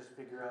 is just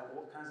figure out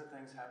what kinds of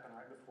things happen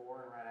right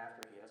before and right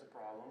after he has a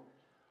problem,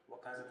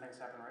 what kinds of things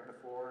happen right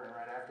before and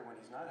right after when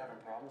he's not having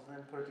problems, and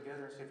then put it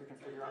together and see if we can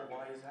figure out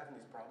why he's having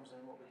these problems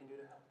and what we can do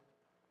to help.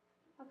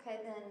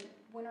 Okay, then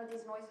when are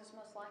these noises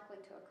most likely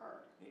to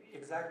occur?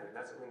 Exactly,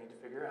 that's what we need to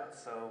figure out.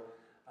 So,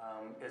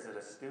 is it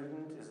a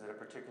student? Is it a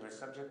particular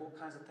subject? What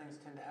kinds of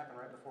things tend to happen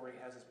right before he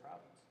has his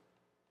problems?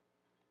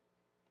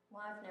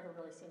 Well, I've never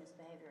really seen his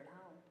behavior at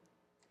home.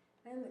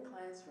 In the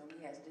classroom,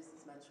 he has just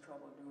as much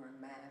trouble doing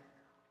math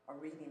or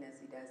reading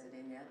as he does at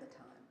any other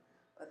time.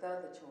 but the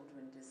other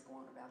children just go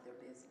on about their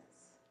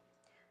business.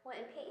 Well,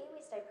 in PE,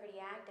 we stay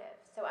pretty active,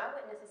 so I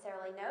wouldn't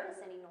necessarily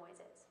notice any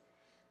noises.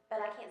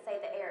 But I can't say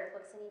that Eric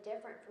looks any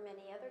different from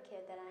any other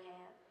kid that I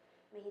have.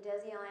 I mean, he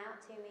does yell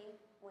out to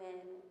me when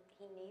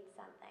he needs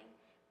something,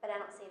 but I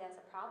don't see it as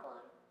a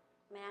problem.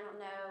 I mean, I don't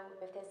know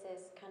if this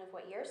is kind of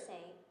what you're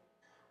seeing.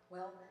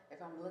 Well,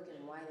 if I'm looking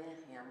right at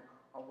him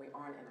or we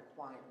aren't in a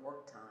quiet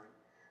work time,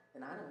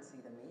 then I don't see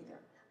them either.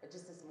 But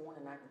just this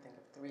morning, I can think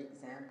of 3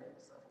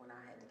 examples of when I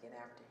had to get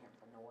after him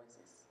for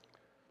noises.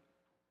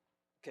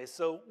 Okay,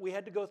 so we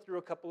had to go through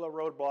a couple of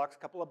roadblocks, a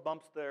couple of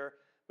bumps there,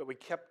 but we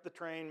kept the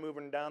train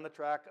moving down the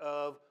track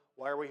of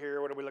why are we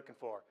here, what are we looking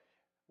for?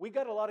 We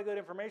got a lot of good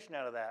information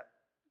out of that.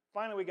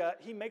 Finally,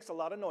 he makes a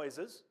lot of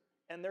noises,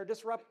 and they're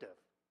disruptive.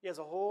 He has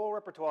a whole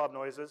repertoire of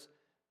noises.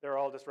 They're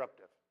all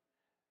disruptive.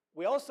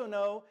 We also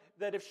know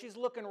that if she's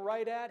looking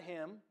right at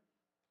him,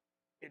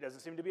 it doesn't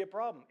seem to be a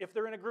problem. If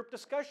they're in a group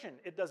discussion,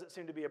 it doesn't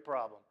seem to be a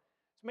problem.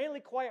 It's mainly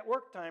quiet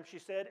work time, she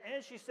said,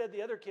 and she said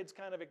the other kids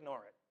kind of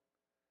ignore it.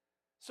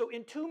 So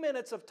in 2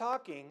 minutes of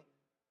talking,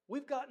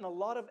 we've gotten a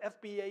lot of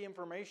FBA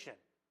information.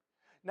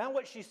 Now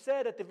what she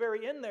said at the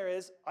very end there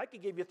is, I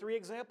could give you 3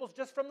 examples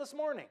just from this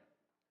morning.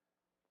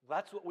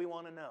 That's what we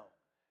want to know.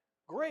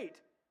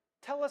 Great.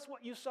 Tell us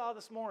what you saw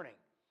this morning.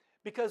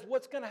 Because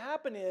what's going to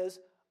happen is,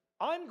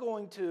 I'm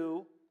going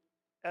to,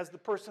 as the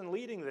person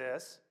leading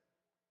this,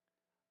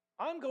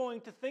 I'm going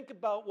to think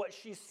about what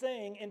she's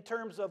saying in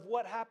terms of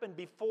what happened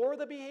before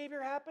the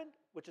behavior happened,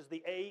 which is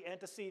the A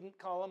antecedent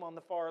column on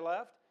the far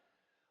left.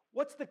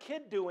 What's the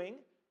kid doing?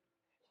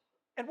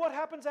 And what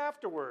happens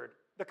afterward,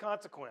 the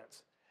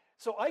consequence.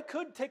 So I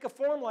could take a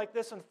form like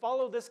this and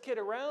follow this kid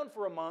around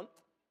for a month,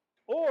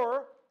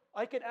 or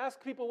I could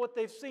ask people what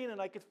they've seen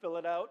and I could fill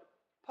it out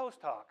post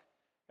hoc.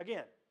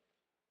 Again,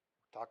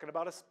 we're talking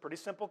about a pretty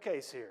simple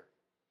case here.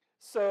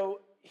 So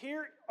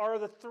here are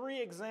the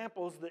 3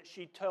 examples that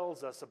she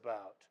tells us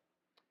about.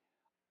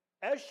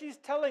 As she's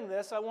telling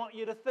this, I want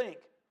you to think,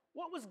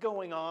 what was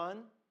going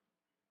on?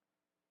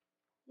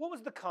 What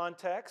was the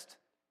context?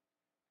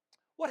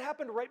 What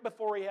happened right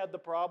before he had the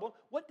problem?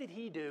 What did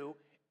he do?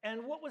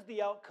 And what was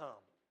the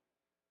outcome?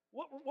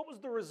 What was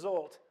the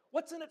result?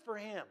 What's in it for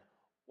him?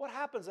 What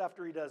happens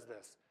after he does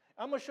this?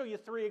 I'm going to show you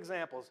 3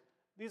 examples.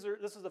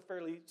 This is a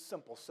fairly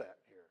simple set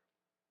here.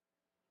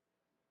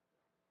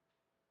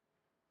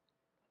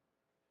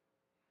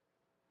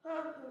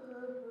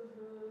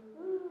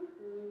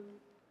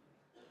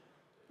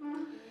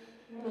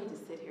 You need to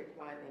sit here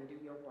quietly and do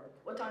your work.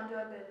 What time do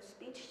I go to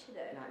speech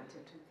today? Not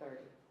until 2:30.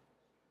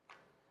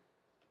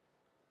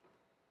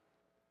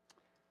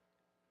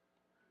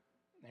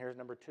 Here's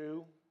number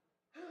 2.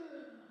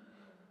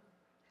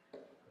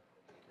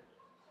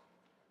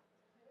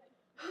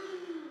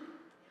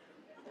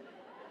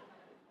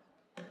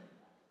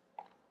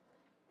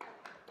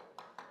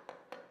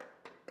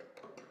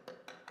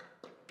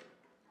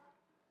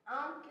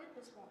 I'll get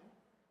this one.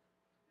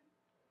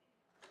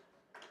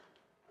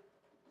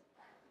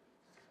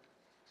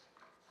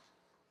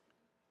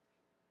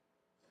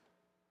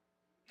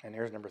 And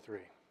here's number 3.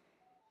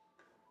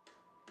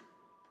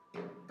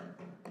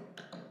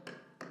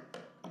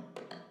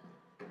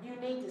 You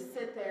need to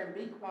sit there and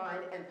be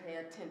quiet and pay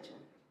attention.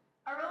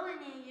 I really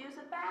need to use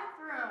the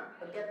bathroom.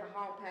 Forget the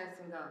hall pass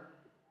and go.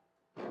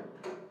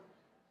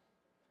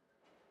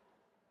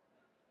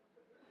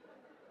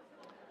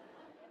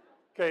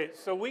 Okay,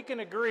 so we can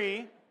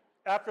agree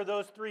after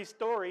those 3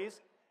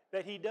 stories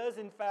that he does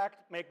in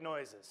fact make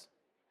noises.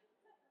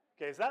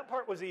 Okay, so that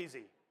part was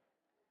easy.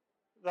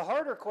 The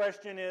harder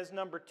question is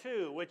number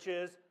 2, which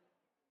is,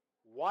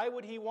 why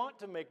would he want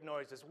to make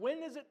noises?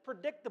 When is it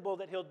predictable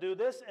that he'll do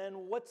this, and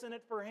what's in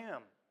it for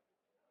him?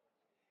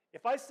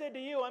 If I said to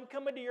you, I'm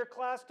coming to your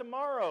class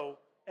tomorrow,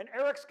 and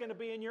Eric's going to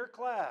be in your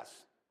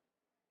class,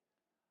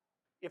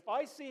 if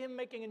I see him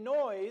making a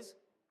noise,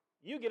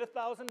 you get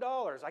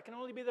 $1,000. I can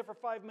only be there for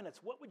 5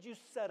 minutes. What would you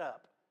set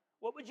up?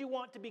 What would you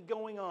want to be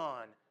going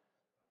on?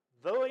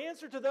 The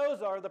answer to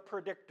those are the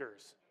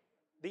predictors,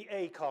 the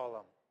A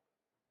column.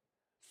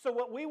 So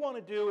what we want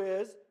to do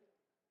is,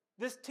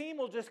 this team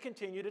will just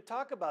continue to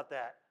talk about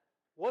that.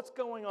 What's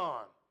going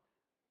on?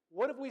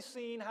 What have we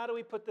seen? How do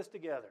we put this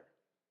together?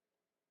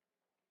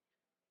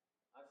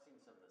 I've seen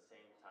some of the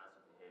same types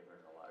of behavior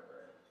in the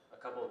library. A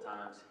couple of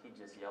times, he'd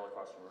just yell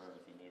across the room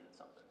if he needed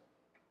something.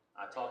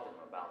 I talked to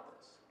him about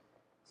this.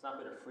 It's not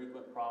been a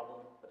frequent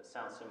problem, but it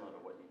sounds similar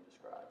to what you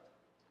described.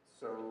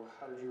 So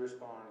how did you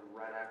respond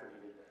right after he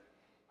did that?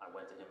 I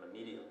went to him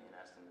immediately and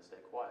asked him to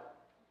stay quiet.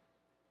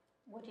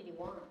 What did he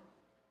want?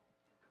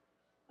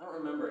 I don't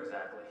remember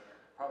exactly.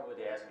 Probably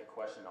they asked me a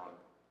question on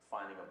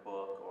finding a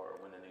book or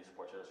when the new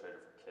Sports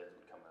Illustrated for Kids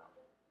would come out.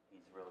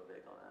 He's really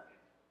big on that.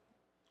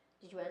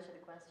 Did you answer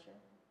the question?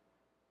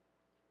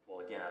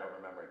 Well, again, I don't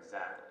remember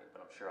exactly,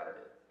 but I'm sure I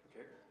did.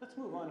 Okay, let's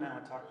move on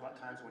now and talk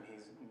about times when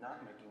he's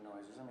not making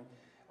noises. I mean,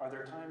 are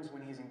there times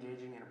when he's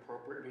engaging in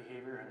appropriate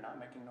behavior and not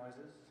making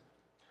noises?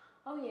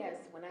 Oh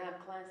yes, when I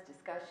have class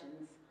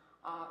discussions,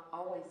 I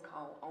always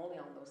call only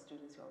on those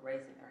students who are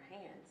raising their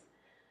hands.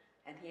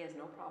 And he has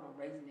no problem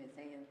raising his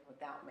hand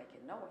without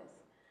making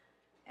noise.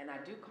 And I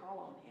do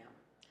call on him.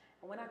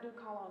 And when I do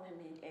call on him,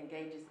 he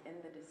engages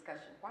in the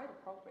discussion quite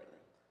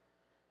appropriately.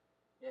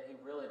 Yeah, he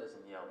really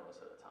doesn't yell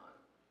most of the time.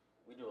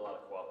 We do a lot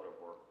of cooperative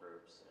work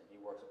groups, and he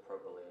works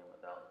appropriately and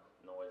without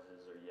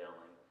noises or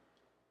yelling.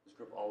 His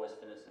group always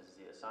finishes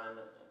the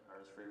assignment and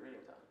earns free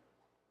reading time.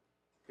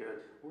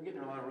 Good. We're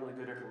getting a lot of really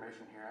good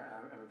information here.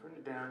 I'm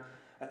putting it down.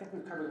 I think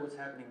we've covered what's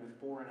happening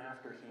before and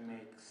after he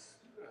makes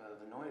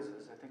the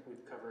noises. I think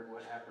we've covered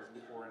what happens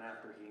before and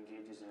after he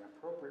engages in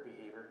appropriate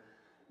behavior.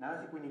 Now I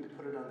think we need to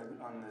put it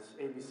on this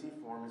ABC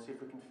form and see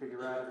if we can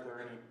figure out if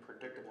there are any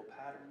predictable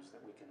patterns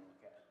that we can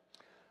look at.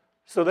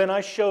 So then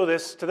I show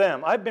this to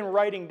them. I've been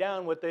writing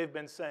down what they've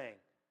been saying.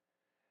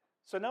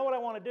 So now what I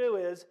want to do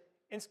is,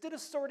 instead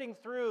of sorting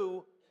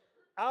through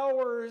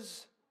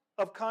hours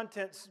of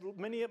contents,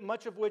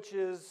 much of which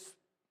is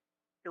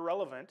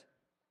irrelevant,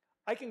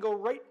 I can go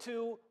right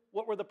to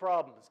what were the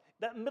problems.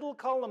 That middle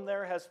column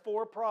there has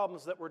 4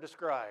 problems that were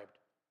described.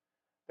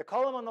 The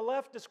column on the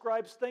left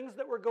describes things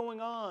that were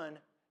going on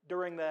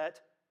during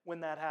that,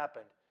 when that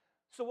happened.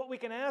 So what we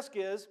can ask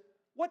is,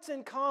 what's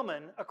in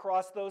common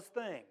across those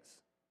things?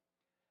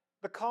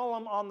 The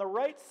column on the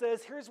right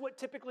says, here's what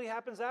typically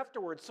happens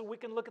afterwards. So we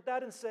can look at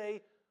that and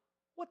say,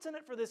 what's in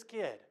it for this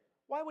kid?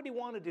 Why would he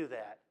want to do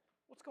that?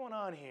 What's going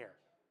on here?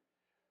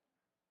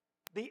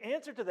 The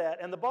answer to that,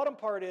 and the bottom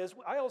part is,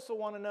 I also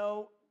want to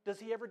know, does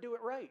he ever do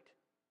it right?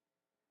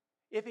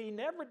 If he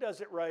never does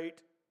it right,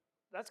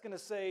 that's going to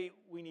say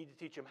we need to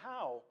teach him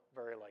how,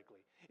 very likely.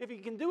 If he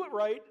can do it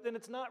right, then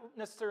it's not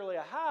necessarily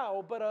a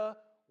how, but a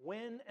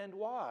when and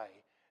why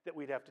that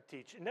we'd have to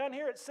teach. And down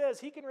here it says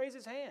he can raise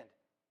his hand.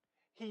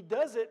 He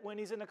does it when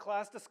he's in a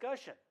class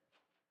discussion.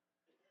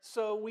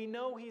 So we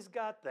know he's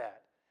got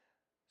that.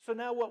 So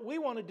now what we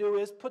want to do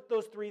is put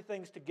those 3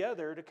 things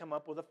together to come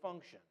up with a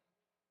function.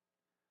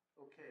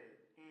 Okay,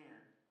 and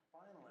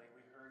finally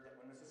we heard that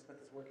when Mrs. Smith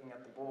is working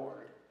at the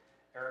board,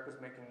 Eric was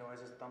making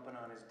noises, thumping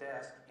on his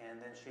desk, and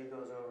then she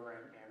goes over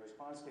and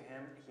responds to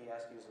him. He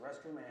asks to use the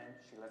restroom, and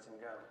she lets him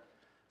go.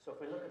 So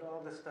if we look at all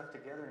this stuff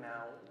together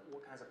now,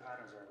 what kinds of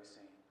patterns are we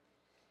seeing?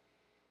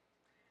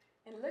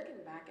 And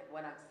looking back at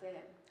what I've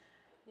said,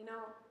 you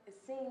know, it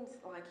seems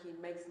like he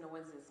makes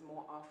noises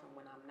more often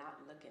when I'm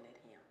not looking at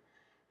him.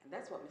 And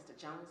that's what Mr.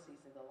 Jones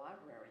sees in the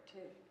library,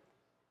 too.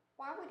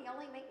 Why would he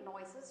only make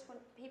noises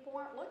when people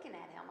aren't looking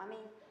at him? I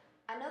mean,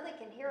 I know they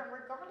can hear him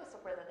regardless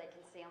of whether they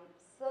can see him,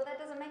 so that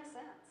doesn't make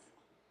sense.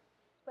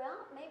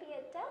 Well, maybe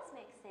it does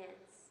make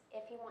sense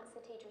if he wants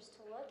the teachers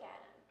to look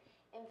at him.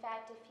 In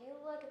fact, if you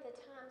look at the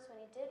times when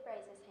he did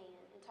raise his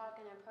hand and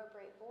talk in an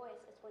appropriate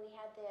voice, it's when he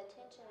had the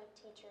attention of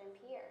teacher and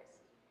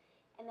peers.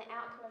 And the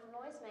outcome of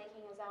noise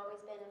making has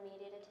always been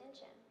immediate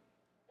attention.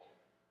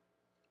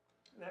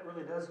 That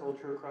really does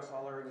hold true across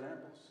all our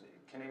examples.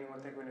 Can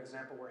anyone think of an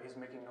example where he's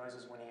making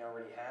noises when he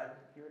already had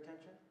your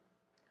attention?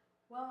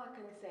 Well, I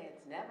couldn't say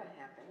it's never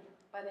happened,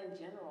 but in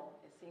general,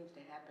 it seems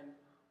to happen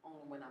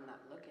only when I'm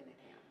not looking at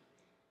him.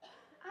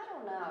 I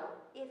don't know.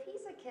 If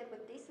he's a kid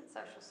with decent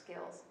social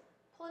skills,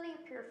 plenty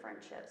of peer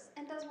friendships,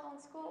 and does well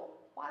in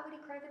school, why would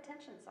he crave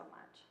attention so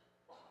much?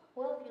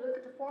 Well, if you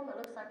look at the form, it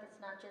looks like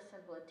it's not just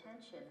simple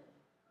attention.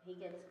 He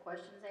gets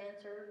questions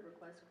answered,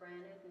 requests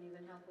granted, and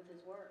even help with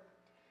his work.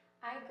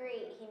 I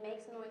agree, he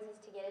makes noises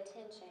to get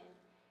attention,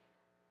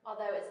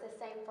 although it's the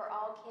same for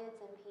all kids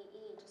in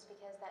PE just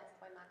because that's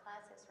the way my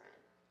class is run.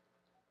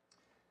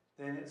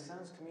 Then it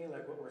sounds to me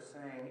like what we're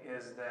saying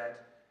is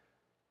that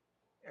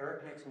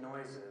Eric makes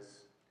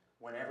noises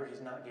whenever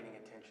he's not getting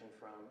attention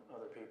from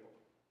other people.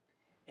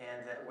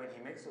 And that when he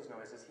makes those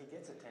noises, he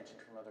gets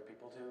attention from other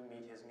people to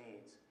meet his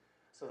needs.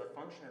 So the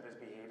function of his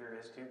behavior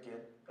is to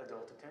get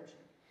adult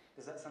attention.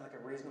 Does that sound like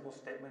a reasonable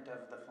statement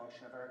of the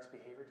function of Eric's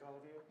behavior to all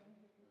of you?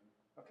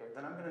 Okay,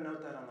 then I'm going to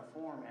note that on the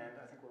form, and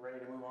I think we're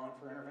ready to move on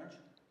for intervention.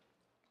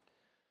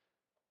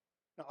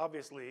 Now,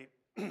 obviously,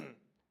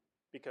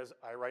 because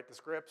I write the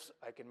scripts,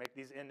 I can make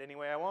these end any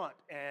way I want.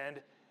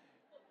 And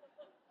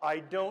I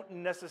don't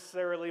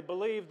necessarily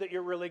believe that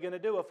you're really going to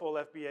do a full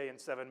FBA in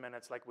 7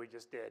 minutes like we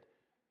just did.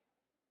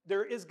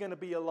 There is going to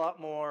be a lot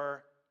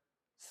more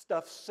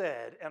stuff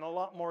said and a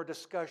lot more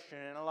discussion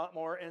and a lot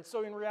more, and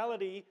so in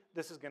reality,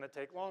 this is going to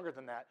take longer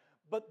than that.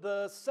 But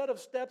the set of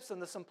steps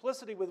and the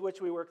simplicity with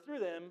which we work through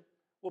them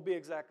will be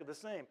exactly the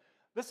same.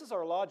 This is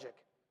our logic.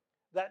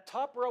 That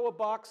top row of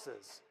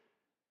boxes,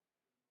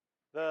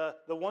 the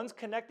ones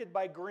connected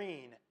by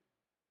green,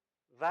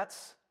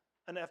 that's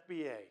an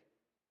FBA.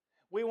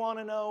 We want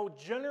to know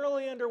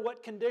generally under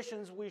what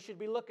conditions we should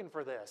be looking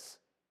for this.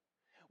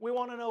 We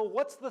want to know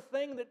what's the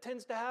thing that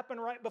tends to happen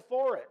right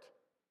before it.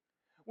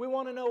 We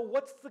want to know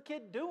what's the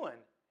kid doing,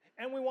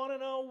 and we want to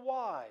know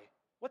why.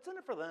 What's in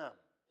it for them?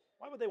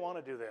 Why would they want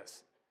to do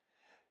this?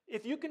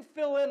 If you can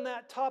fill in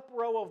that top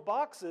row of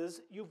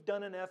boxes, you've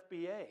done an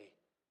FBA.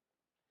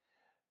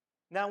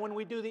 Now, when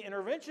we do the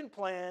intervention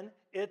plan,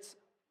 it's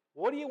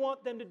what do you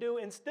want them to do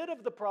instead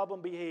of the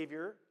problem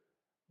behavior,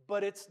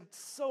 but it's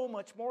so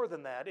much more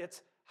than that.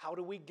 It's how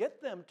do we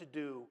get them to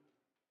do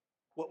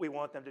what we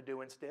want them to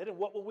do instead, and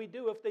what will we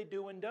do if they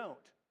do and don't?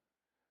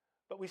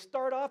 But we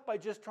start off by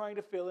just trying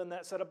to fill in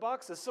that set of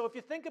boxes. So if you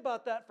think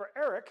about that for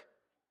Eric,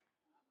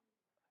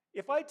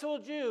 if I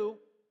told you,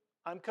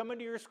 I'm coming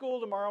to your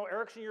school tomorrow,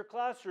 Eric's in your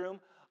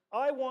classroom,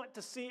 I want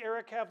to see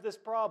Eric have this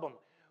problem.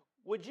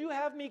 Would you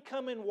have me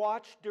come and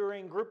watch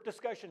during group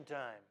discussion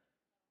time?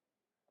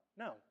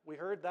 No, we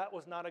heard that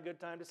was not a good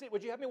time to see.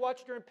 Would you have me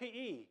watch during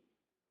PE?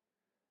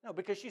 No,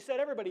 because she said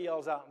everybody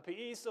yells out in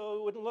PE, so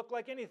it wouldn't look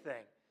like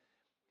anything.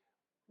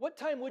 What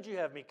time would you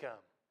have me come?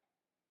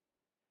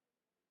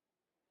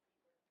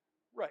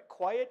 Right,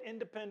 quiet,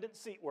 independent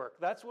seat work.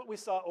 That's what we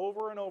saw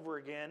over and over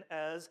again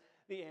as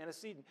the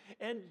antecedent.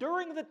 And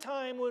during the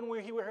time when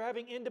we were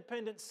having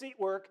independent seat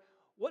work,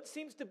 what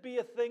seems to be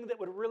a thing that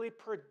would really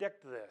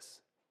predict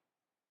this?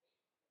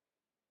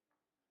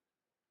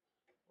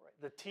 Right,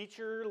 the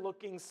teacher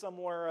looking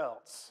somewhere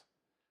else.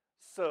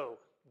 So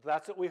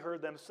that's what we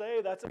heard them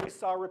say. That's what we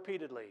saw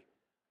repeatedly.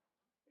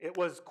 It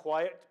was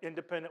quiet,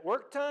 independent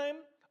work time.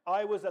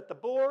 I was at the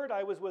board.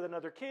 I was with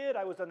another kid.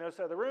 I was on the other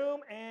side of the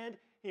room, and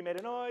he made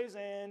a noise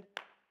and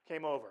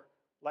came over.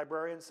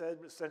 Librarian said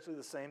essentially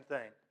the same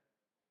thing.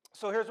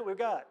 So here's what we've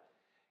got.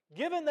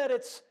 Given that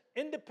it's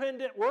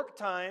independent work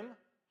time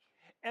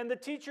and the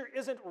teacher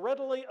isn't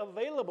readily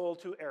available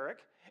to Eric,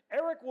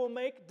 Eric will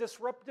make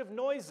disruptive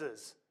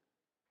noises.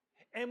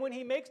 And when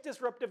he makes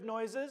disruptive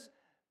noises,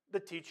 the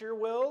teacher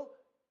will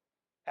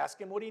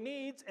ask him what he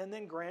needs and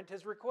then grant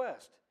his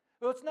request.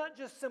 Well, it's not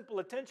just simple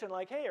attention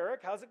like, hey, Eric,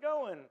 how's it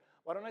going?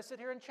 Why don't I sit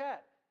here and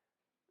chat?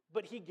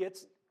 But he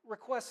gets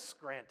requests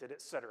granted,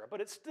 etc. But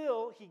it's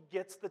still, he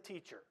gets the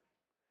teacher.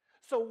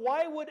 So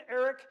why would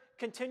Eric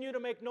continue to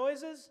make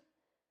noises?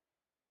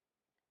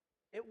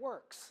 It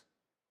works.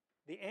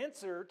 The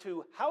answer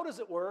to how does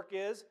it work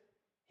is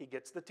he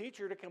gets the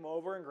teacher to come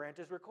over and grant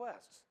his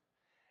requests.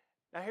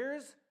 Now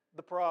here's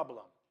the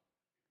problem.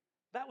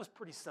 That was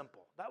pretty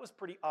simple. That was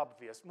pretty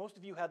obvious. Most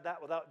of you had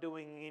that without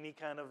doing any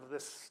kind of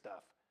this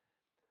stuff.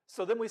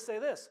 So then we say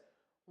this,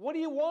 what do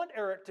you want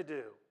Eric to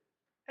do?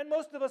 And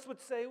most of us would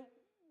say,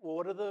 well,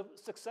 what do the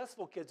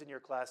successful kids in your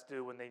class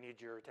do when they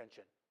need your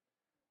attention?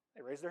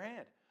 They raise their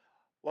hand.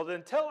 Well,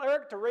 then tell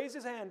Eric to raise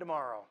his hand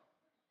tomorrow.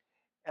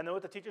 And then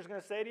what the teacher's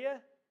going to say to you?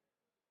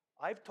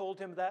 I've told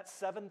him that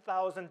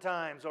 7,000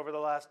 times over the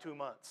last 2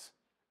 months.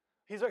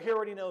 He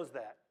already knows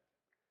that.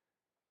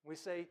 We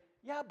say,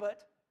 yeah,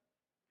 but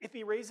if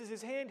he raises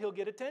his hand, he'll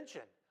get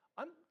attention.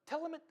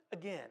 Tell him it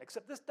again,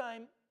 except this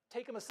time,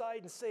 take him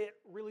aside and say it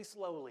really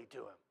slowly to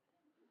him.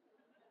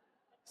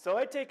 So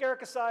I take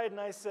Eric aside and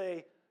I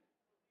say,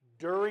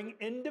 during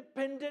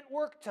independent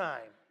work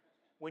time,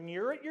 when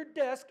you're at your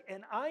desk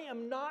and I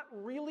am not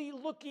really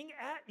looking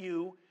at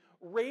you,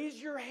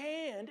 raise your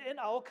hand and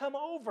I'll come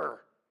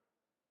over.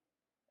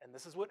 And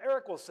this is what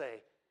Eric will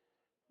say.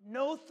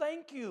 No,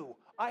 thank you.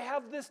 I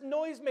have this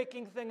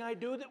noise-making thing I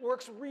do that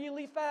works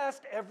really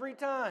fast every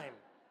time.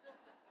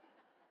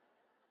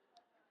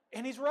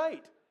 And he's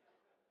right.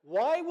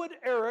 Why would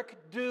Eric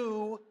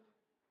do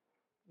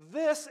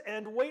this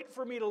and wait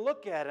for me to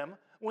look at him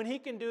when he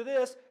can do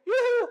this,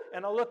 yoo-hoo,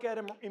 and I'll look at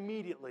him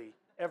immediately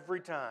every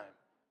time?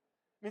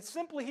 I mean,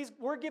 simply,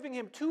 we're giving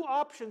him two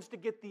options to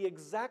get the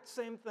exact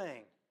same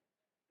thing.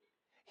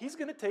 He's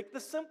going to take the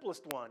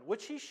simplest one,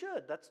 which he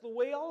should. That's the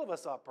way all of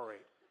us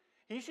operate.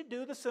 He should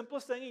do the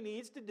simplest thing he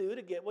needs to do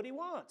to get what he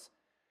wants.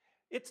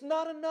 It's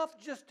not enough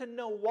just to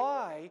know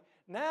why.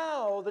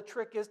 Now the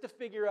trick is to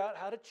figure out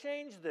how to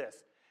change this.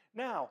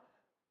 Now,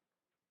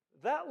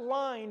 that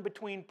line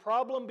between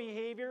problem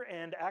behavior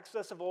and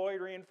access,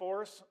 avoid,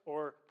 reinforce,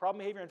 or problem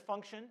behavior and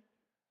function,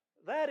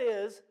 that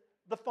is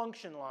the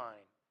function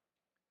line.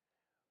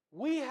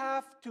 We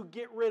have to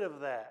get rid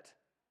of that.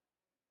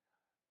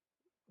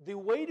 The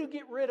way to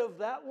get rid of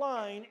that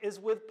line is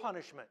with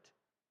punishment.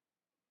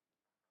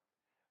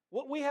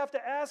 What we have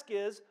to ask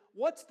is,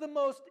 what's the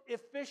most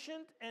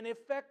efficient and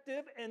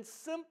effective and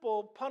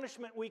simple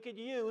punishment we could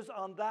use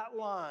on that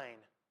line?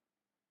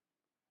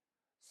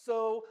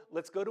 So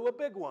let's go to a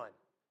big one.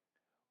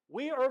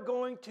 We are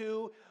going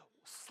to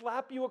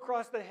slap you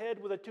across the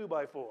head with a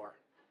 2x4.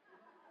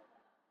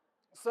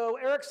 So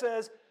Eric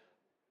says,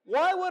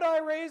 why would I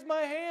raise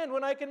my hand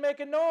when I can make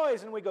a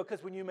noise? And we go,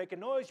 because when you make a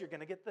noise, you're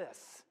going to get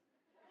this.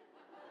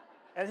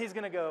 And he's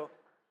going to go,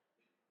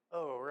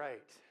 oh,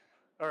 right.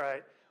 All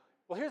right.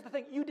 Well, here's the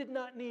thing. You did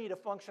not need a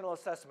functional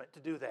assessment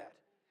to do that.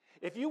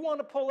 If you want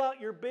to pull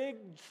out your big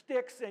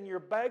sticks and your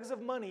bags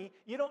of money,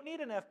 you don't need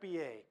an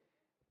FBA.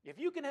 If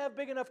you can have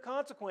big enough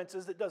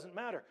consequences, it doesn't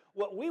matter.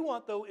 What we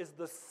want, though, is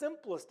the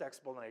simplest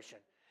explanation.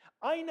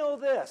 I know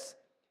this.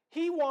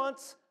 He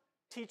wants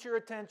teacher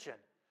attention.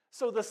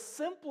 So the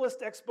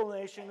simplest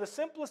explanation, the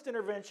simplest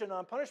intervention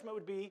on punishment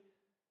would be,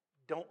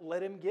 don't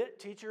let him get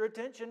teacher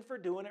attention for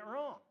doing it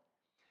wrong.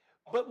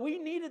 But we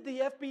needed the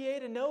FBA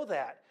to know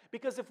that,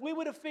 because if we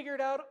would have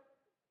figured out,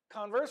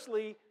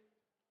 conversely,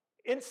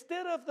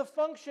 instead of the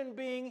function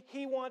being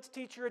he wants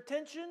teacher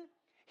attention,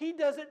 he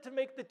does it to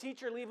make the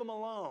teacher leave him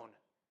alone.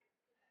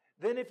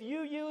 Then if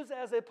you use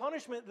as a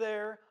punishment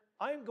there,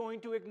 I'm going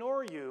to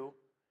ignore you,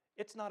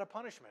 it's not a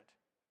punishment.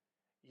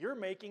 You're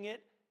making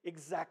it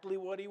exactly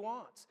what he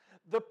wants.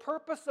 The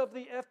purpose of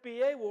the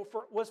FBA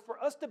was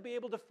for us to be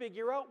able to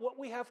figure out what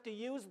we have to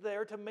use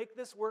there to make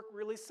this work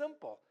really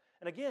simple.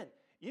 And again,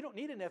 you don't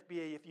need an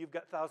FBA if you've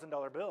got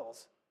 $1,000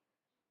 bills.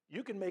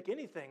 You can make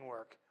anything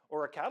work.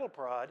 Or a cattle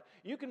prod,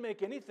 you can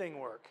make anything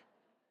work.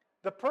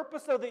 The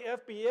purpose of the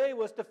FBA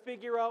was to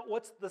figure out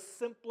what's the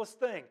simplest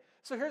thing.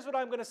 So here's what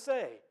I'm going to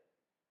say.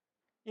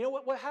 You know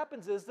what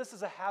happens is, this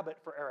is a habit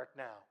for Eric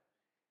now.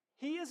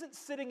 He isn't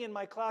sitting in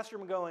my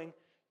classroom going,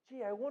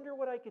 gee, I wonder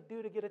what I could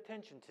do to get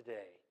attention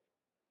today.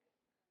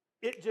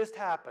 It just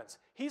happens.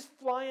 He's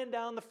flying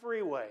down the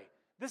freeway.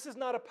 This is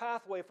not a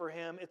pathway for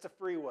him, it's a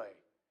freeway.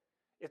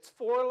 It's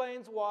 4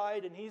 lanes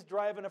wide and he's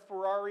driving a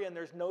Ferrari and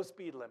there's no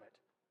speed limit.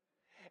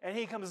 And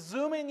he comes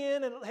zooming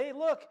in and, hey,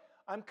 look,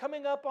 I'm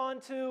coming up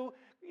onto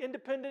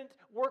Independent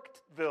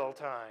Workville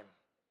time.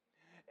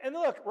 And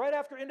look, right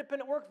after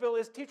Independent Workville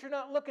is Teacher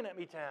Not Looking at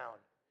Me Town.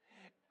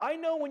 I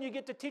know when you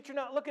get to Teacher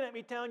Not Looking at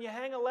Me Town, you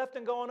hang a left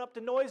and go on up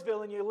to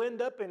Noiseville and you'll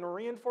end up in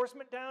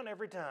Reinforcement Town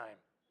every time.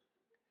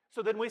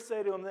 So then we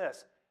say to him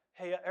this,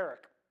 hey,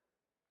 Eric,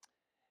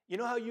 you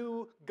know how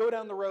you go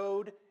down the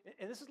road,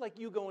 and this is like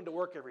you going to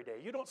work every day.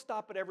 You don't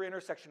stop at every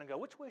intersection and go,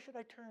 which way should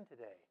I turn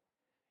today?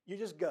 You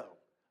just go.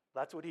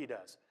 That's what he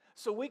does.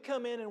 So we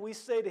come in and we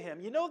say to him,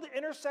 you know the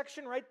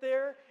intersection right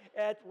there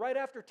right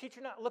after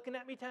Teacher Not Looking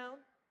at Me Town?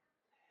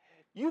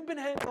 You've been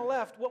hanging a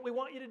left. What we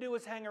want you to do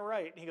is hang a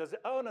right. And he goes,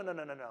 oh, no.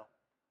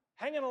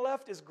 Hanging a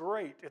left is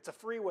great. It's a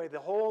freeway the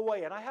whole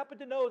way. And I happen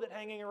to know that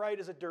hanging a right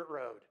is a dirt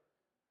road.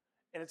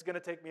 And it's going to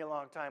take me a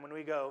long time. And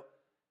we go,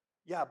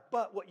 yeah,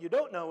 but what you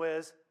don't know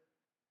is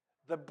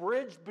the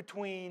bridge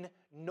between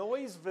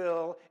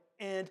Noiseville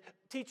and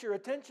Teacher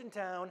Attention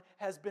Town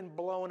has been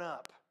blown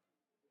up.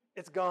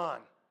 It's gone.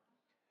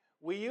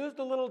 We used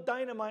a little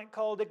dynamite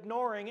called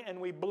ignoring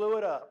and we blew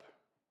it up.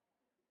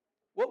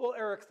 What will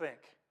Eric think?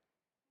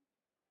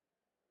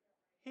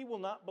 He will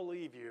not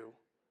believe you.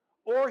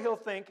 Or he'll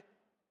think,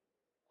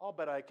 I'll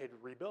bet I could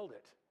rebuild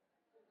it.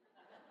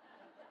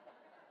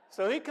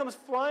 So he comes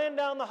flying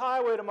down the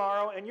highway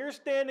tomorrow and you're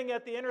standing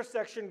at the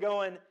intersection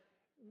going,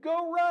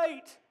 go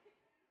right.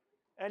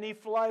 And he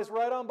flies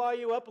right on by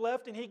you up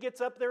left and he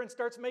gets up there and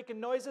starts making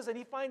noises and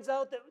he finds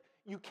out that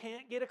you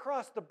can't get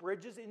across. The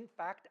bridge is in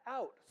fact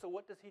out. So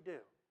what does he do?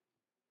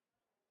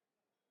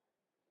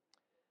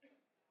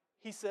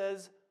 He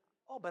says,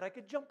 oh, but I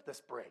could jump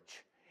this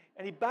bridge.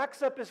 And he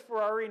backs up his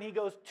Ferrari and he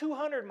goes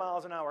 200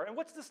 miles an hour. And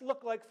what's this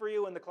look like for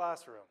you in the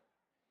classroom?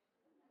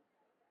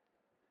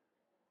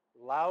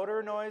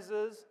 Louder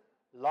noises,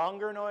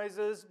 longer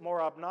noises,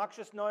 more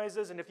obnoxious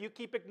noises. And if you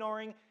keep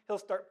ignoring, he'll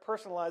start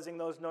personalizing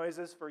those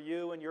noises for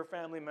you and your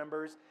family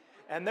members.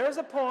 And there's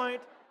a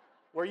point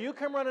where you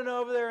come running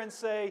over there and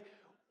say,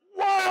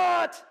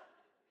 what?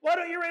 Why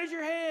don't you raise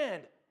your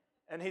hand?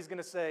 And he's going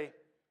to say,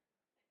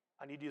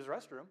 I need to use the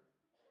restroom.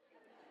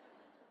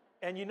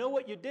 And you know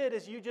what you did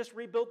is you just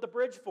rebuilt the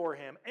bridge for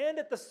him. And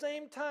at the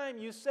same time,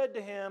 you said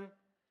to him,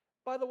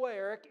 by the way,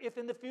 Eric, if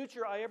in the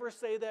future I ever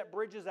say that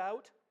bridge is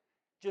out,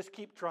 just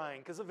keep trying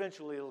because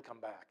eventually it'll come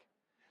back.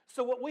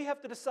 So what we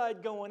have to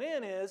decide going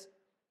in is,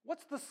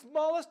 what's the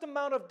smallest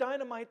amount of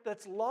dynamite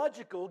that's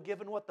logical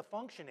given what the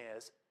function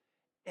is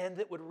and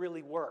that would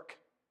really work?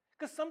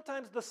 Because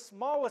sometimes the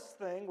smallest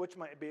thing, which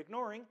might be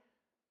ignoring,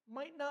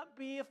 might not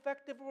be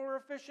effective or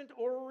efficient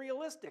or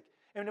realistic.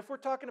 And if we're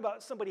talking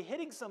about somebody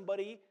hitting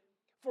somebody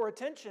for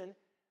attention,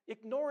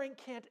 ignoring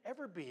can't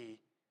ever be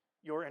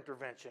your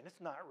intervention.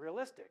 It's not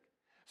realistic.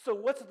 So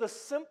what's the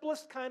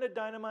simplest kind of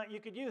dynamite you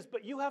could use?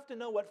 But you have to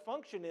know what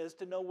function is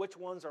to know which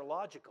ones are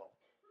logical.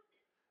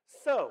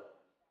 So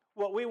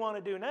what we want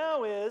to do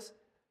now is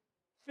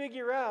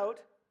figure out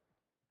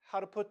how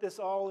to put this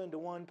all into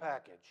one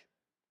package.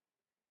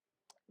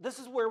 This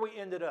is where we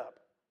ended up.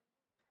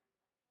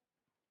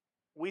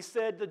 We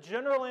said the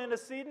general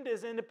antecedent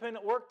is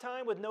independent work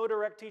time with no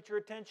direct teacher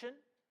attention.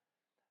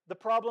 The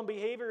problem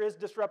behavior is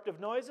disruptive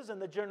noises,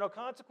 and the general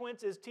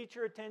consequence is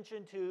teacher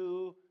attention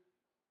to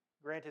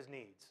grant his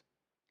needs.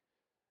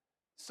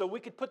 So we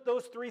could put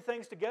those 3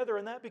 things together,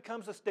 and that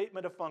becomes a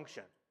statement of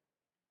function.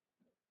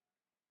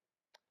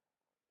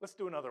 Let's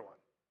do another one.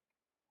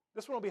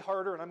 This one will be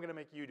harder, and I'm going to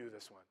make you do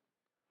this one.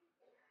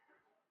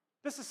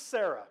 This is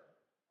Sarah.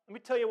 Let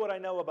me tell you what I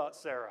know about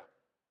Sarah.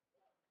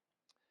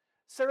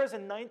 Sarah's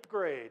in 9th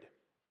grade.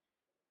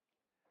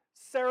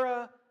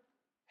 Sarah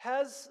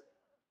has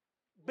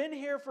been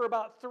here for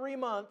about 3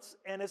 months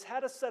and has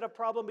had a set of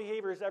problem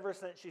behaviors ever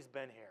since she's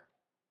been here.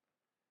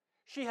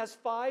 She has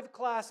 5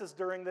 classes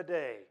during the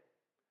day.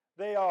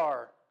 They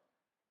are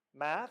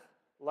math,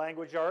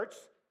 language arts,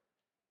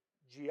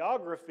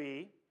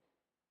 geography,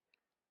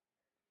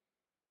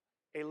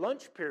 a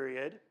lunch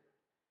period,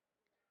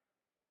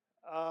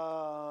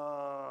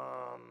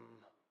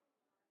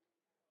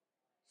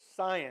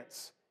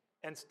 science,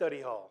 and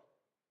study hall.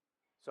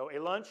 So a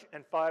lunch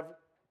and 5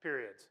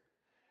 periods.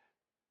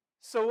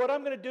 So what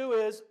I'm going to do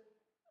is,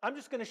 I'm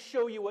just going to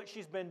show you what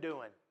she's been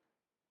doing.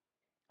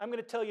 I'm going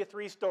to tell you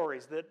 3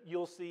 stories that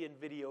you'll see in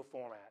video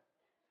format.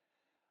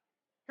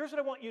 Here's what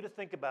I want you to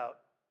think about.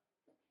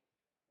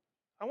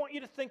 I want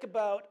you to think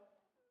about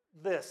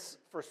this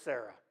for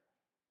Sarah.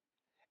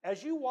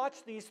 As you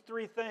watch these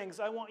three things,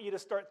 I want you to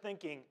start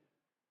thinking,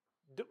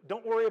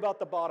 don't worry about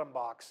the bottom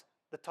box,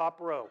 the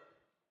top row.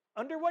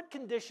 Under what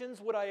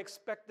conditions would I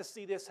expect to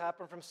see this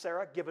happen from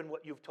Sarah, given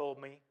what you've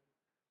told me?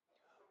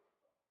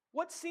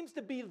 What seems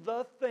to be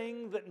the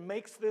thing that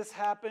makes this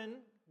happen,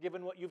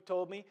 given what you've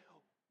told me?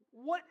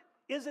 What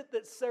is it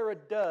that Sarah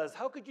does?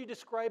 How could you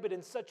describe it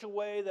in such a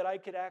way that I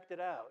could act it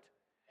out?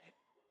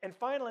 And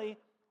finally,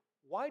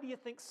 why do you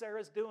think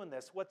Sarah's doing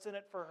this? What's in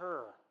it for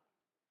her?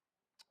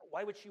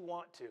 Why would she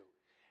want to?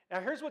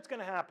 Now, here's what's going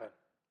to happen.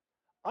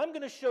 I'm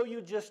going to show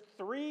you just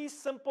three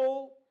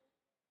simple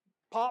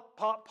pop,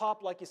 pop,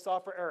 pop like you saw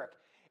for Eric.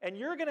 And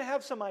you're going to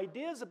have some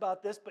ideas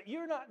about this, but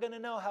you're not going to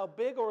know how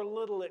big or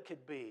little it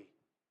could be.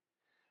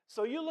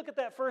 So you look at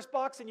that first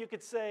box and you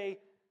could say,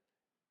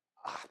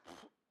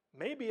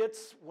 maybe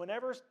it's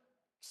whenever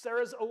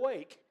Sarah's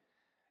awake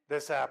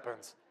this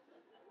happens.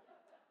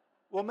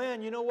 Well,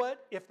 man, you know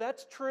what? If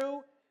that's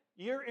true,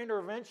 your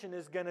intervention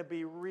is going to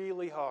be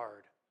really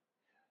hard.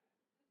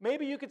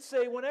 Maybe you could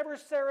say whenever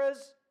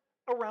Sarah's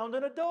around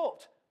an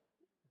adult.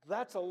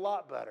 That's a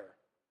lot better.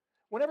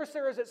 Whenever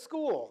Sarah's at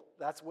school,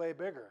 that's way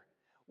bigger.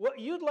 What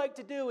you'd like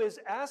to do is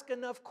ask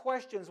enough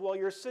questions while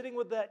you're sitting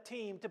with that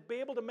team to be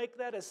able to make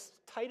that as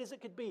tight as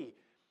it could be.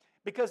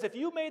 Because if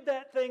you made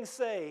that thing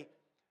say,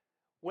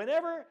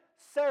 whenever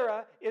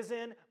Sarah is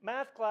in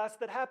math class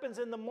that happens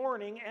in the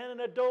morning and an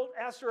adult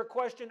asks her a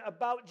question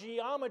about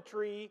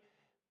geometry,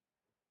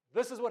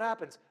 this is what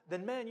happens.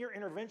 Then, man, your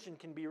intervention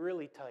can be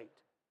really tight.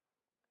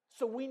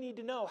 So we need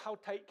to know how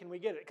tight can we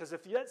get it. Because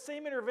if that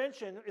same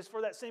intervention is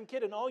for that same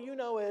kid and all you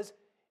know is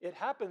it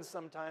happens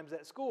sometimes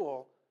at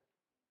school,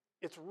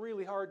 it's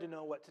really hard to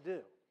know what to do.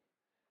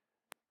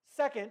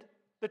 Second,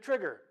 the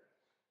trigger.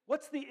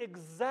 What's the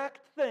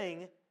exact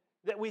thing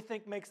that we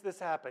think makes this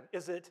happen?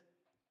 Is it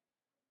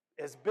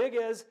as big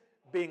as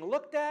being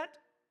looked at,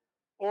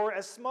 or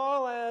as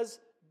small as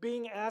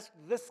being asked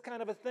this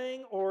kind of a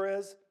thing, or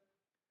as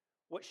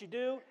what she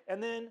do?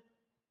 And then,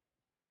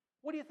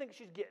 what do you think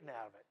she's getting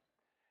out of it?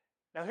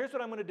 Now, here's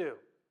what I'm going to do.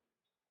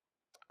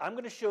 I'm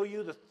going to show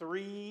you the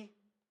three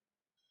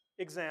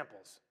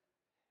examples.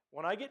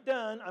 When I get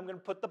done, I'm going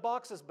to put the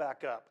boxes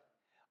back up.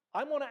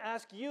 I'm going to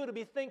ask you to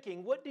be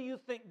thinking, what do you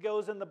think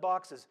goes in the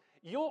boxes?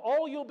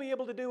 All you'll be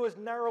able to do is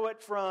narrow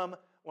it from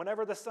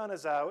whenever the sun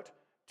is out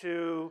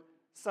to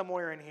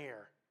somewhere in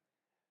here.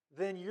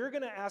 Then you're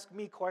going to ask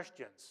me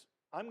questions.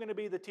 I'm going to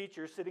be the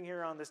teacher sitting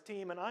here on this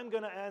team, and I'm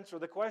going to answer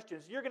the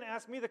questions. You're going to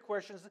ask me the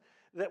questions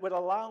that would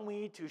allow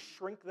me to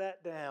shrink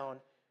that down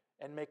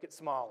and make it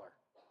smaller.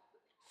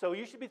 So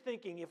you should be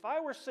thinking, if I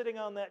were sitting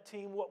on that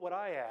team, what would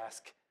I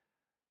ask?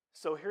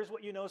 So here's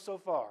what you know so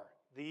far.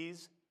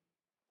 These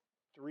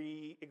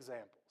three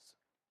examples.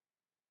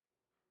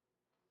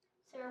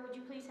 Sarah, would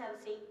you please have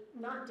a seat?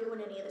 Not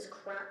doing any of this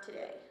crap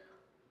today.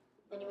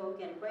 Then you won't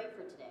get a grade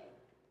for today.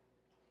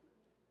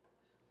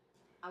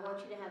 I want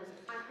you to have a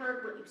seat. I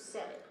heard what you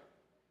said.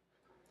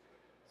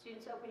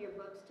 Students, open your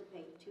books to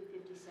page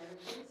 257,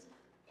 please.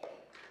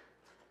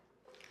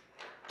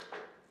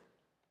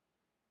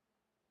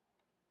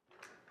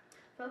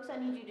 Folks, I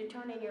need you to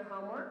turn in your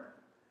homework.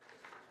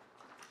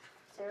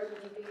 Sarah, did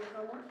you do your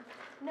homework?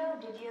 No,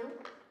 did you?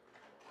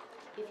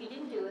 If you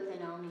didn't do it,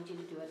 then I'll need you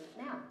to do it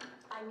now.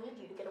 I need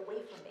you to get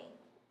away from me.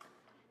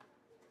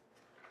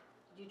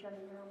 Did you turn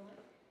in your homework?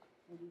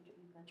 And you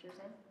got yours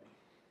in?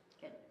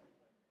 Good.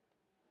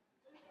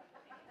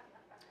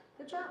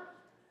 Good job.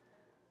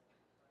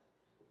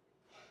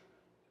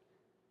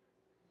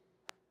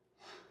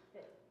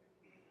 Good.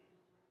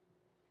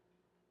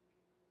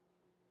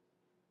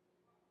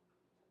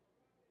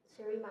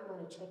 Sarah, you might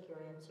want to check your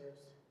answers.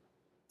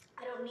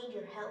 I don't need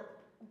your help.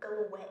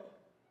 Go away.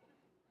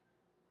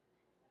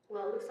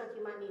 Well, it looks like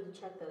you might need to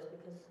check those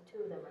because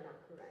 2 of them are not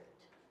correct.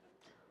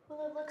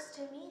 Well, it looks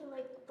to me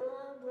like blah,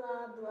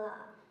 blah, blah.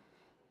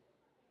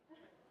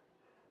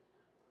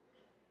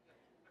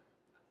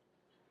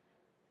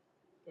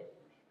 Good.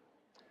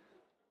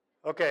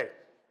 Okay.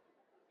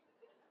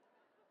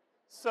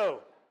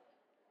 So,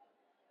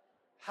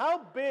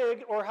 how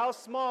big or how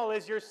small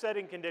is your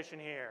setting condition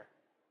here?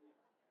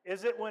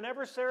 Is it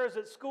whenever Sarah's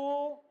at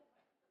school?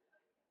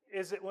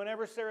 Is it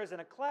whenever Sarah's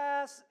in a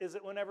class? Is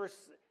it whenever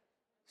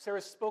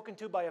Sarah's spoken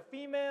to by a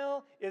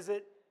female? Is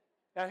it...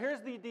 Now here's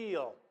the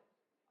deal.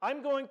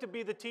 I'm going to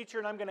be the teacher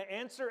and I'm going to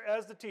answer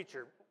as the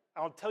teacher.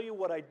 I'll tell you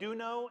what I do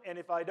know, and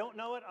if I don't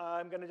know it,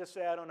 I'm going to just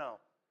say I don't know.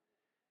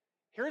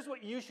 Here's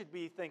what you should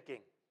be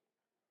thinking.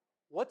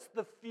 What's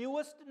the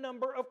fewest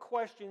number of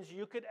questions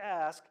you could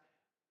ask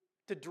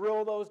to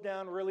drill those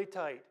down really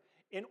tight?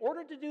 In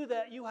order to do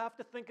that, you have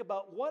to think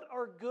about what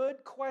are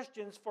good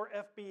questions for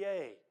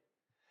FBA.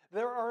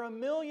 There are a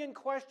million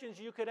questions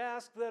you could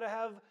ask that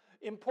have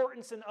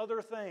importance in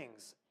other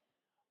things.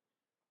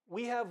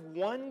 We have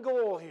one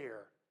goal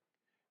here,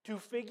 to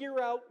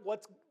figure out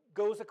what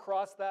goes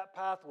across that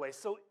pathway.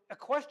 So a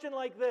question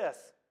like this,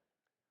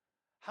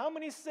 how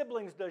many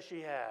siblings does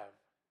she have?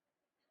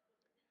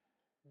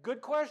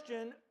 Good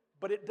question,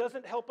 but it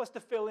doesn't help us to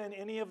fill in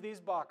any of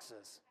these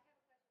boxes.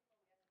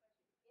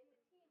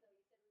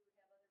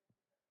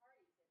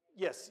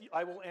 Yes,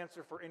 I will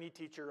answer for any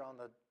teacher on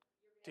the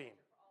team.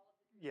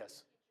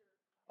 Yes.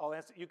 I'll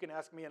answer. You can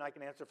ask me and I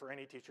can answer for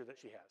any teacher that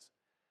she has.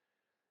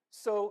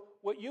 So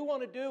what you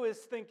want to do is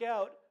think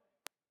out,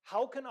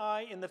 how can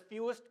I, in the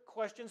fewest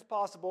questions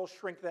possible,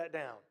 shrink that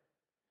down?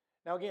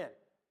 Now again,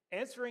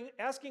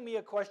 asking me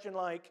a question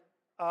like,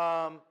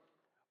 are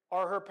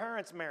her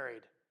parents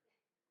married?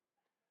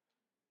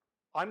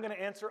 I'm going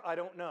to answer, I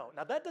don't know.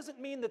 Now that doesn't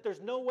mean that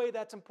there's no way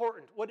that's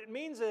important. What it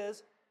means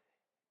is,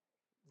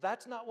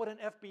 that's not what an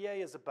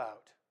FBA is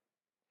about.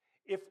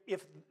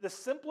 If the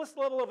simplest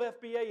level of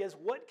FBA is,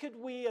 what could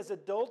we as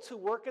adults who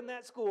work in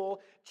that school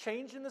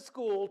change in the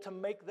school to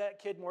make that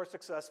kid more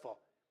successful?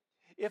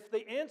 If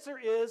the answer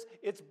is,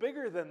 it's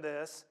bigger than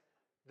this,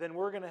 then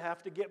we're going to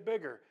have to get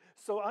bigger.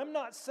 So I'm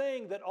not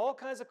saying that all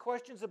kinds of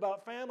questions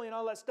about family and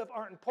all that stuff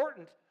aren't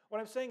important.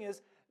 What I'm saying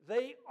is,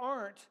 they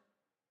aren't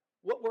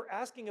what we're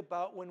asking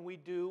about when we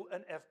do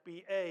an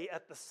FBA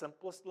at the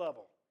simplest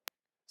level.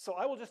 So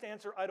I will just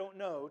answer, I don't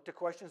know, to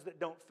questions that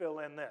don't fill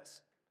in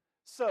this.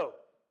 So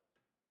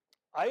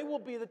I will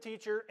be the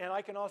teacher, and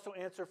I can also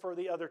answer for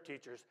the other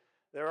teachers.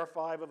 There are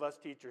 5 of us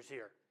teachers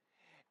here.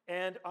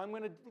 And I'm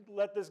going to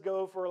let this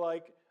go for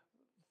like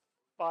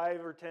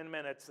 5 or 10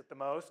 minutes at the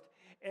most.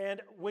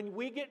 And when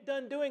we get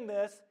done doing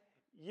this,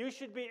 you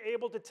should be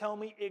able to tell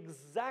me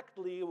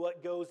exactly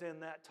what goes in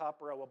that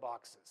top row of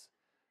boxes.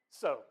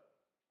 So,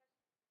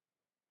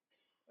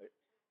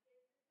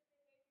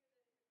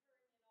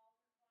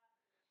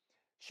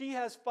 she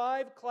has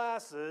 5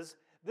 classes.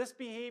 This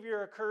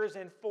behavior occurs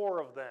in 4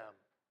 of them.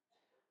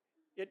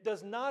 It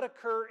does not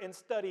occur in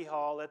study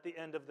hall at the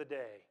end of the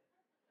day.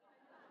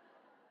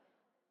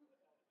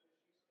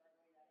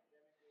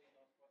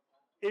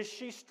 Is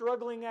she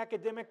struggling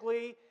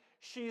academically?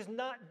 She's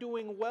not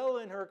doing well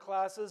in her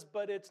classes,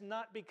 but it's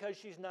not because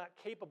she's not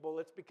capable.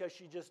 It's because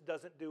she just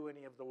doesn't do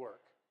any of the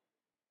work.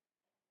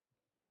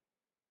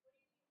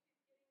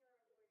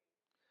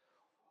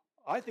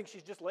 I think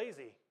she's just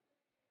lazy.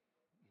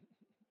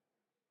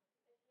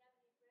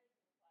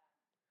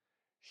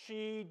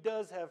 She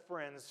does have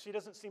friends. She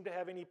doesn't seem to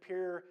have any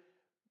peer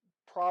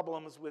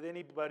problems with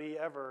anybody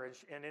ever.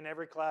 And in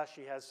every class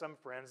she has some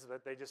friends,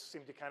 but they just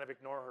seem to kind of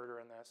ignore her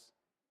during this.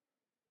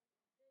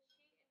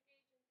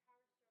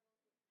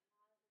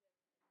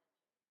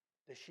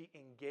 Does she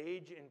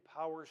engage in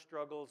power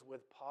struggles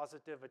with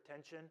positive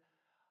attention?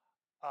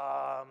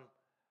 I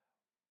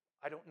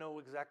don't know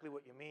exactly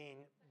what you mean,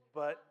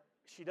 but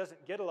she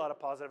doesn't get a lot of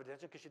positive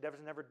attention because she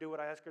doesn't ever do what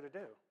I ask her to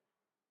do.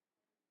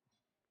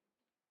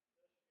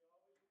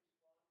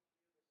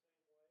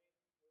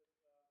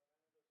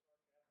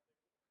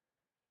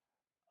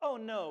 Oh,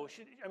 no.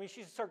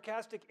 She's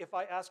sarcastic if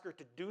I ask her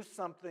to do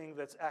something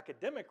that's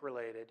academic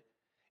related.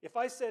 If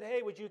I said,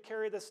 hey, would you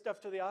carry this stuff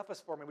to the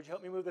office for me? Would you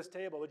help me move this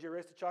table? Would you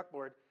erase the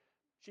chalkboard?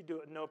 She'd do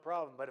it no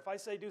problem. But if I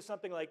say do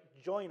something like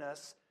join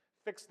us,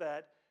 fix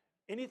that,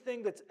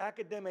 anything that's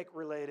academic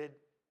related,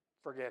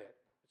 forget it.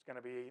 It's going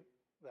to be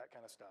that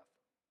kind of stuff.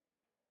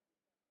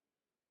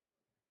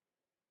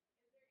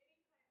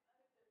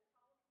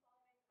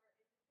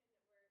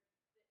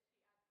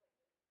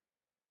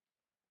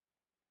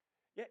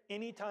 Yeah,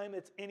 anytime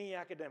it's any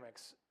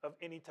academics of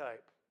any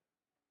type.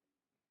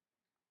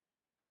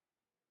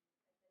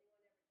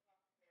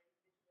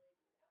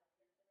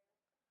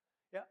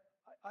 Yeah,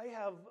 I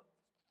have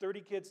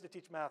 30 kids to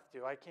teach math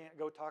to. I can't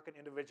go talking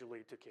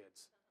individually to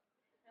kids.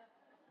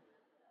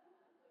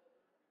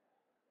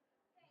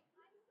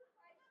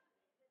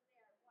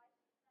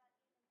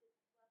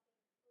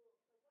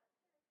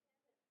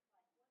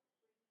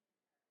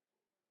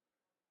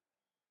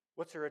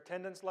 What's her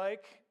attendance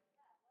like?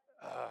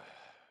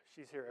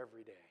 She's here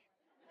every day.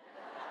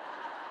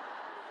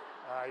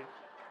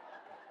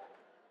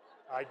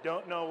 I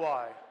don't know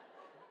why.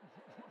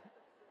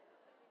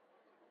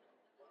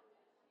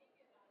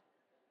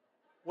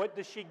 What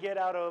does she get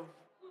out of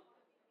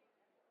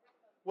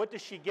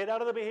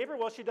the behavior?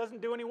 Well, she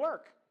doesn't do any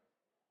work.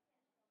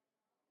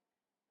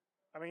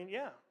 I mean,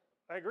 yeah,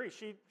 I agree.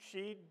 She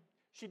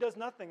does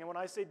nothing, and when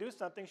I say do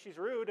something, she's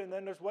rude, and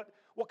then there's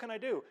what can I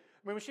do?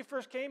 I mean, when she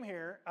first came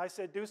here, I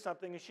said do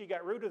something, and she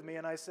got rude with me,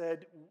 and I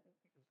said,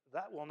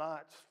 that will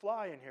not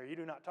fly in here. You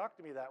do not talk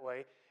to me that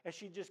way. And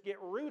she'd just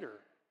get ruder.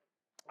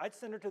 I'd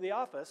send her to the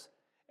office,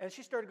 and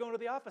she started going to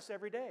the office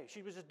every day.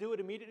 She would just do it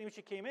immediately when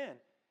she came in.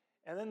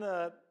 And then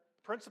the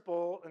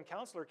principal and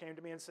counselor came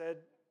to me and said,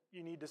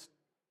 you need to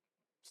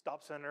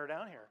stop sending her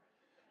down here.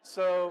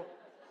 So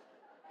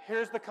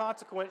here's the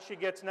consequence she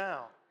gets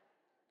now.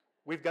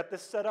 We've got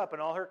this set up in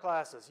all her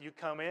classes. You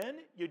come in,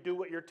 you do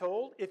what you're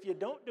told. If you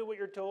don't do what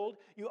you're told,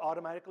 you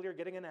automatically are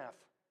getting an F.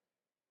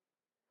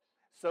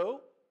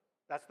 So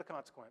that's the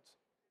consequence.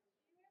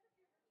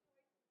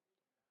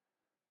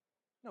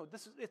 No,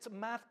 it's a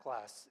math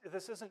class.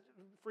 This isn't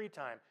free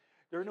time.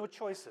 There are no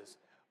choices.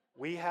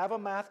 We have a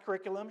math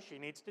curriculum. She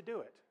needs to do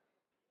it.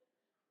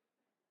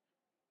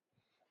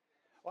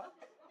 What?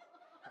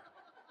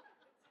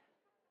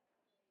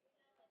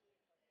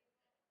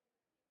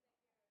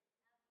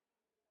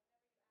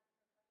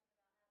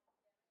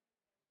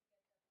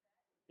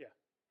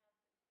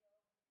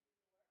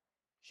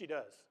 She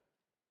does.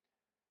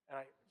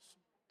 And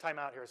time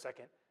out here a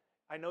second.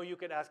 I know you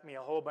could ask me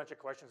a whole bunch of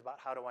questions about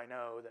how do I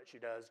know that she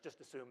does.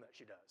 Just assume that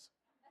she does.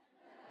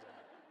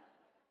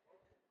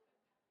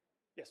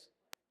 Yes?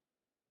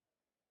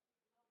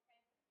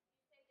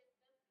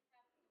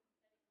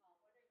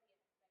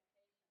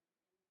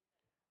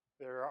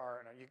 There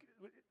are no.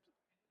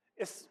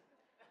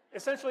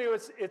 Essentially,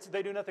 it's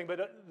they do nothing.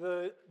 But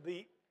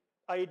the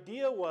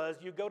idea was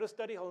you go to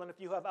study hall, and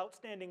if you have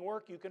outstanding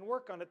work, you can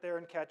work on it there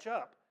and catch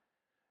up.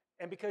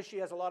 And because she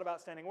has a lot of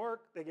outstanding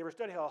work, they give her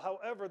study hall.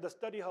 However, the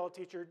study hall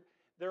teacher,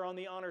 they're on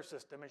the honor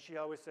system, and she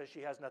always says she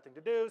has nothing to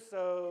do,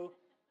 so.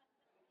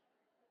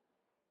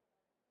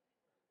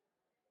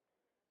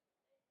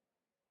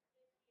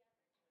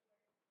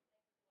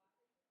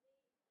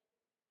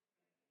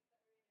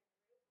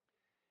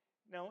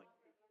 Now,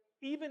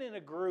 even in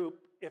a group,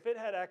 if it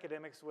had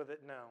academics with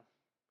it, no,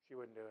 she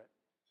wouldn't do it.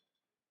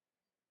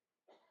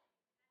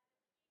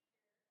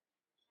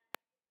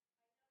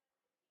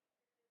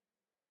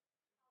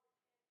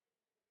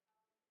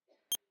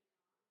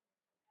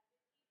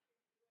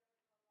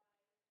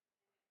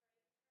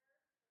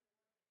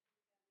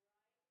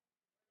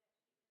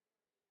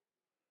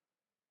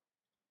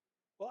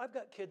 Well, I've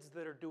got kids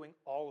that are doing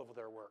all of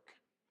their work.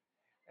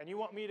 And you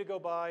want me to go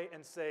by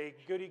and say,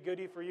 goody,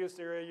 goody for you,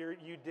 Sarah,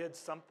 you did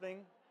something?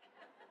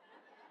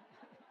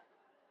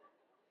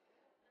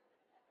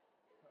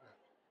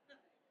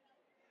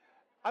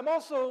 I'm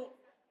also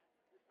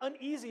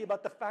uneasy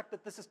about the fact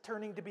that this is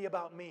turning to be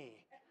about me.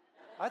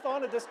 I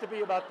wanted this to be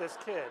about this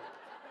kid.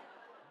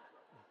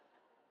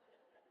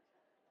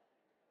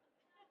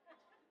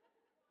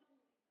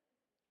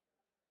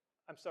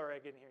 I'm sorry, I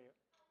didn't hear you.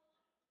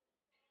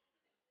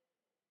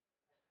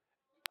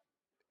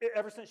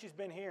 Ever since she's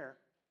been here.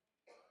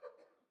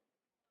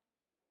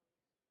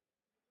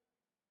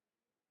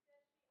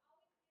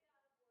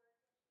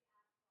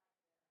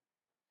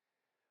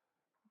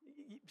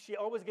 She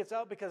always gets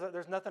out because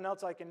there's nothing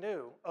else I can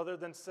do other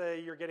than say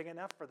you're getting an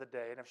F for the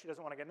day. And if she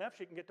doesn't want to get an F,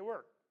 she can get to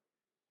work.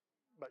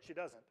 But she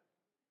doesn't.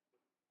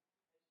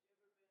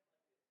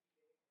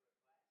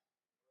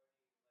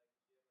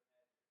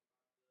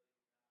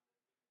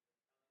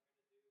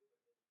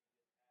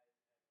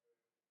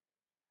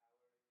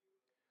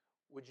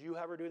 Would you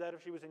have her do that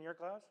if she was in your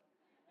class?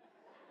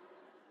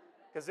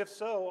 Because if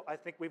so, I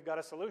think we've got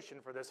a solution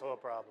for this whole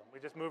problem. We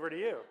just move her to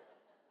you.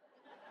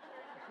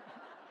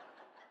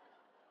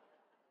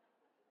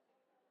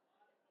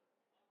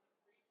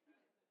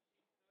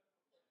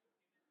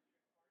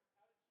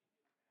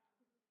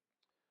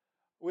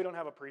 We don't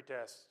have a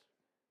pretest.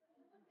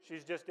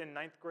 She's just in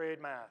 9th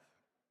grade math.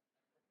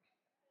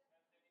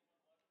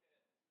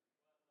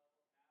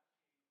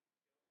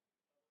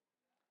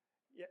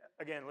 Yeah,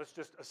 again, let's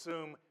just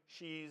assume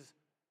she's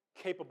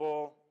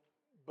capable,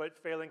 but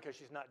failing because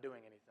she's not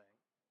doing anything.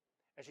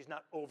 And she's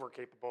not over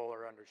capable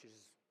or under.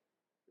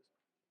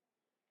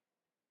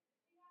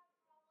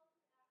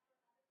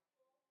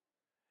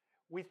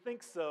 We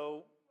think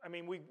so. I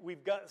mean,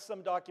 we've got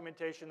some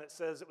documentation that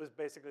says it was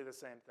basically the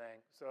same thing,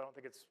 so I don't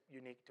think it's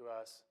unique to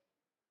us.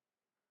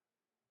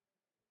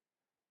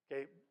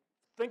 Okay,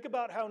 think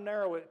about how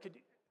narrow it could.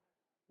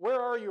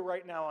 Where are you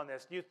right now on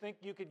this? Do you think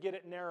you could get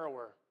it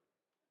narrower?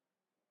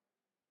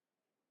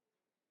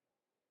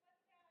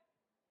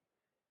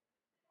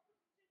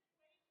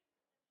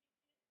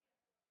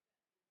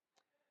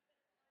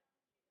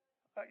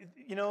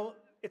 You know,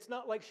 it's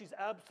not like she's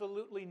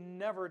absolutely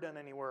never done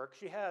any work.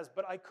 She has,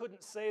 but I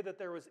couldn't say that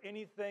there was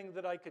anything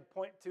that I could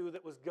point to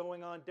that was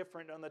going on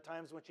different on the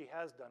times when she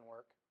has done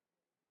work.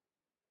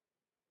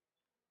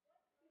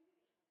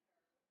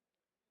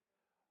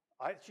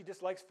 She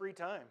just likes free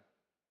time.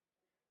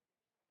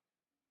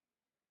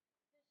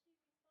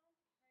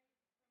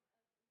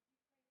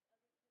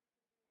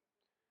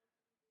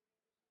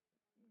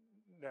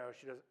 No,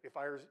 she doesn't. If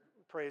I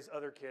praise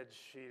other kids,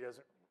 she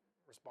doesn't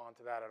respond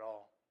to that at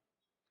all.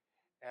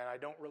 And I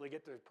don't really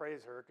get to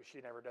praise her because she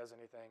never does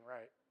anything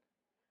right.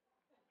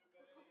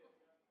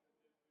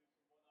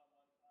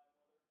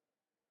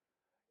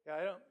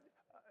 Yeah,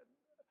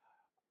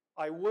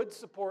 I would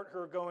support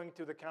her going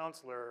to the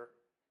counselor.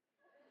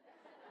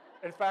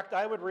 In fact,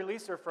 I would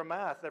release her from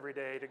math every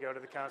day to go to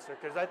the counselor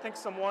because I think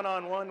some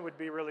one-on-one would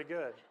be really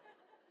good.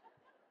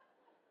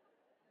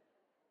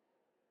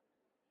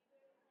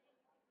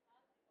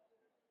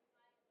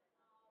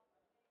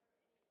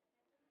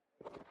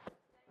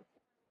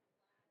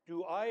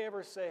 Do I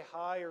ever say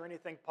hi or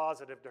anything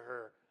positive to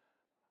her?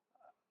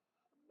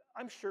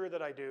 I'm sure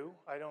that I do.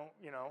 I don't,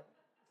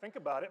 think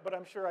about it, but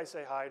I'm sure I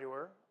say hi to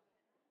her.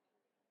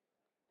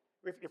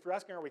 If you're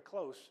asking, are we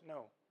close?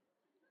 No.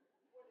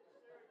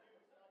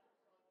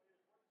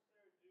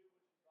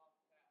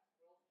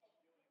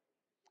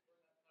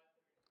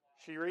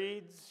 She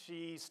reads,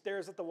 she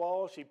stares at the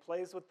wall, she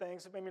plays with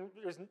things. I mean,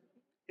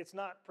 it's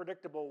not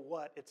predictable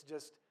what, it's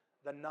just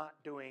the not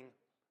doing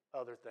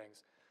other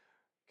things.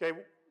 Okay,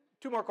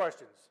 2 more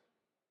questions.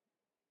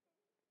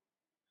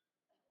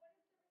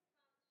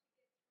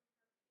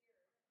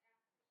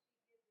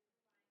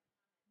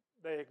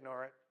 They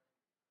ignore it.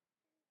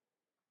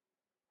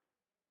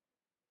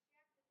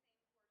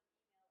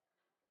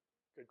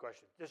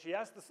 question. Does she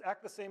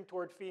act the same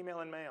toward female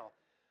and male?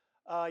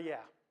 Yeah.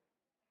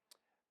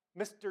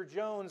 Mr.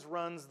 Jones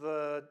runs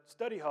the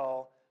study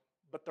hall,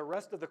 but the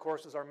rest of the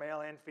courses are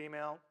male and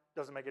female.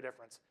 Doesn't make a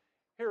difference.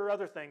 Here are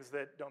other things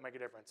that don't make a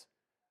difference.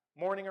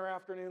 Morning or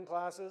afternoon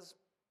classes,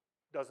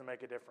 doesn't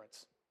make a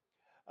difference.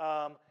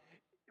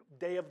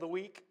 Day of the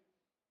week,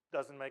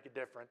 doesn't make a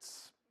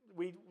difference.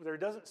 There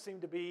doesn't seem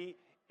to be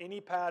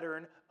any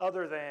pattern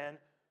other than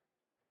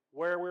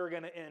where we're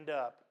going to end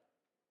up.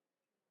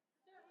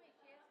 Certainly a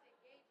chance to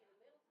engage in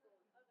middle school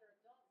and other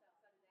adults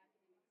outside of the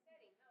academic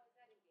setting. How is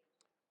that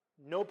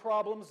engaging? No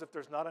problems if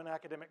there's not an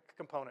academic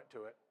component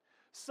to it.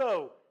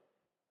 So,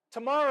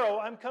 tomorrow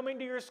I'm coming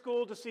to your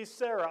school to see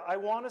Sarah. I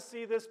want to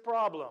see this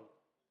problem.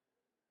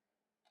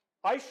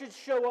 I should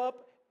show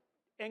up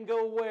and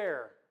go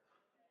where?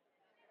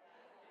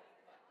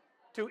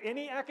 To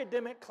any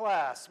academic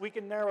class. We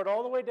can narrow it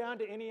all the way down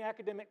to any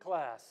academic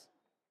class.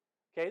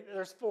 Okay,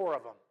 there's 4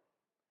 of them.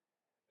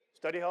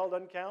 Study hall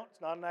doesn't count.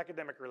 It's not an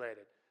academic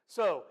related.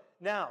 So,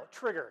 now,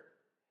 trigger.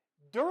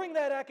 During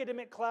that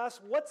academic class,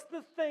 what's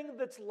the thing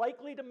that's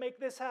likely to make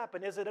this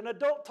happen? Is it an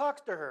adult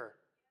talks to her?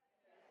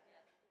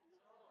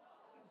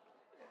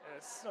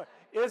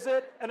 Is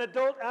it an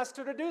adult asks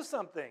her to do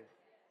something?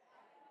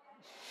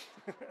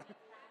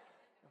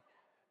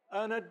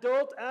 An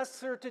adult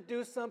asks her to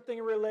do something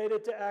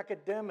related to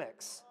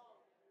academics.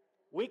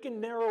 We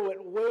can narrow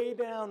it way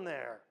down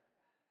there.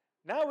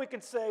 Now we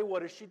can say,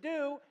 what does she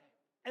do?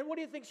 And what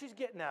do you think she's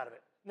getting out of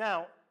it?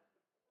 Now,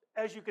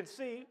 as you can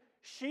see,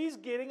 she's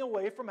getting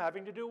away from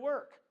having to do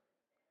work.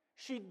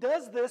 She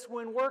does this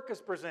when work is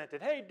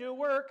presented. Hey, do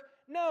work?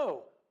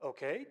 No.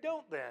 Okay,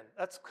 don't then.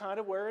 That's kind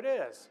of where it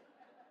is.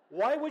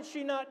 Why would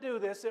she not do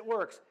this? It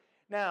works.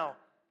 Now,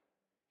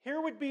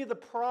 here would be the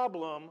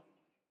problem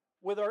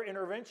with our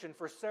intervention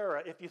for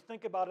Sarah if you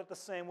think about it the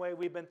same way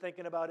we've been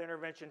thinking about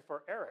intervention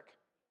for Eric.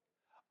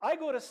 I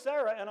go to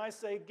Sarah and I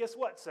say, guess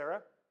what, Sarah?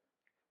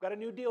 I've got a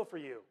new deal for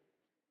you.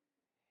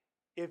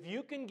 If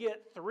you can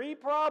get 3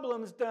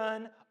 problems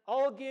done,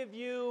 I'll give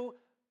you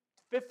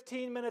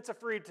 15 minutes of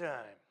free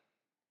time.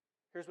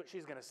 Here's what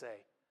she's going to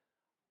say.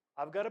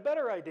 I've got a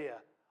better idea.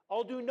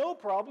 I'll do no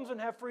problems and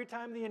have free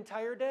time the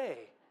entire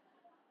day.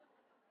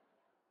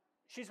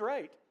 She's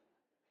right.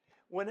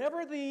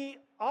 Whenever the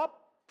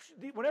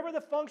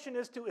function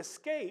is to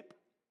escape,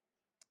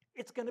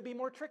 it's going to be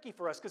more tricky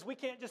for us because we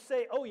can't just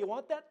say, oh, you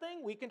want that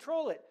thing? We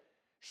control it.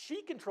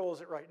 She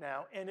controls it right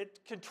now, and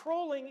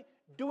controlling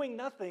doing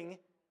nothing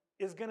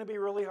is going to be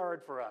really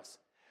hard for us.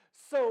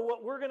 So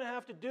what we're going to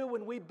have to do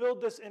when we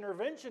build this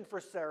intervention for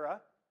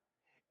Sarah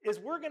is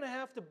we're going to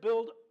have to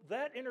build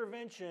that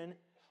intervention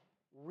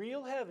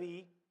real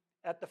heavy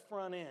at the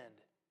front end,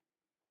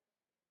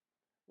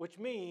 which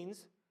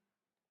means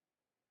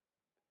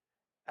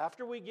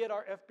after we get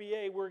our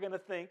FBA, we're going to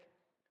think,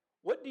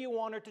 what do you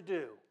want her to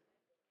do?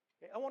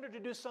 Okay, I want her to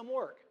do some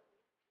work.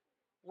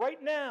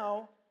 Right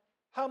now,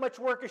 how much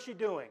work is she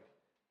doing?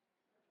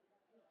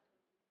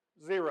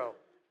 0.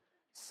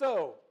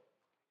 So,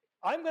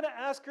 I'm going to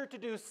ask her to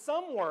do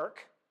some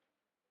work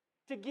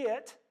to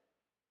get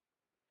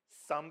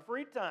some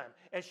free time.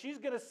 And she's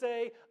going to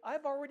say,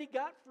 I've already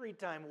got free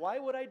time. Why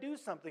would I do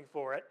something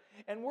for it?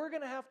 And we're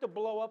going to have to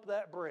blow up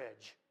that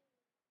bridge.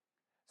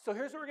 So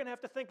here's what we're going to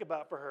have to think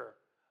about for her.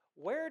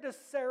 Where does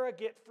Sarah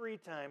get free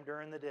time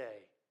during the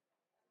day?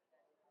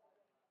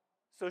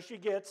 So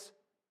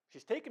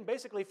she's taken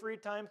basically free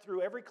time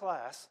through every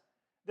class.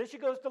 Then she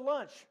goes to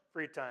lunch,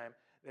 free time.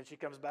 Then she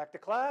comes back to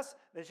class.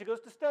 Then she goes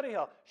to study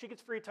hall. She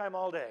gets free time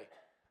all day.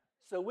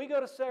 So we go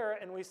to Sarah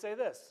and we say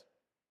this.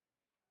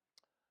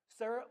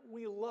 Sarah,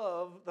 we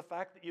love the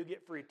fact that you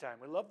get free time.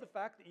 We love the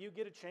fact that you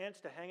get a chance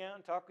to hang out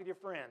and talk with your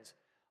friends.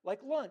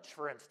 Like lunch,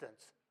 for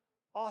instance.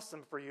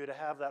 Awesome for you to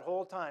have that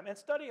whole time. And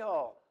study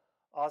hall.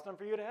 Awesome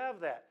for you to have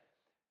that.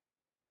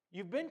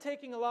 You've been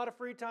taking a lot of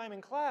free time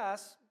in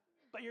class,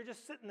 but you're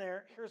just sitting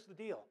there. Here's the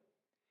deal.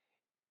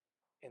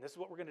 And this is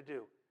what we're going to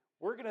do.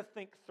 We're going to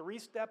think 3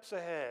 steps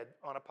ahead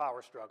on a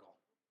power struggle.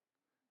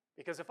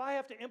 Because if I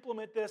have to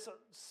implement this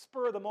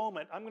spur of the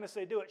moment, I'm going to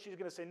say do it. She's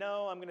going to say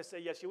no. I'm going to say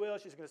yes, you will.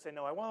 She's going to say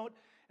no, I won't.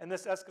 And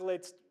this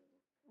escalates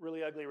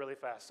really ugly really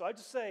fast. So I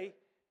just say,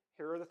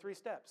 here are the 3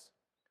 steps.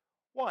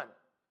 1,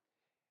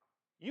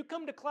 you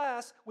come to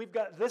class, we've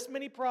got this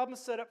many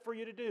problems set up for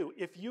you to do.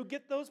 If you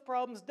get those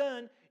problems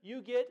done, you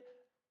get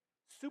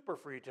super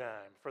free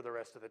time for the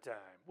rest of the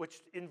time, which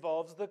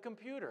involves the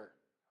computer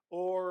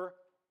or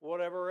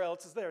whatever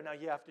else is there. Now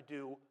you have to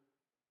do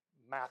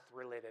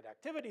math-related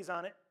activities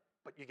on it,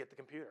 but you get the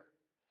computer.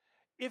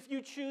 If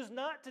you choose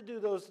not to do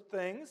those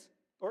things,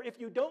 or if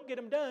you don't get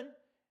them done,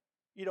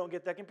 you don't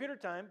get that computer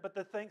time, but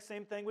the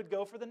same thing would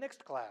go for the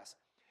next class.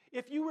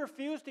 If you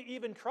refuse to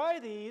even try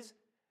these,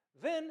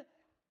 then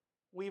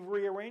we've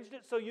rearranged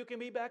it so you can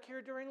be back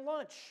here during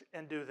lunch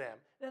and do them.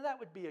 Now that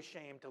would be a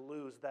shame to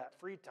lose that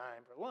free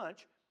time for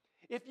lunch.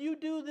 If you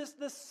do this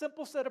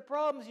simple set of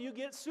problems, you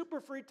get super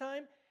free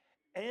time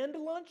and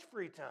lunch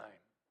free time.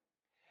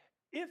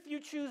 If you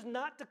choose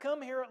not to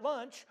come here at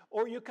lunch,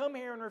 or you come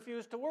here and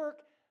refuse to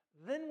work,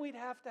 then we'd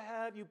have to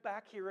have you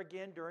back here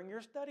again during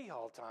your study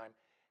hall time.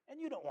 And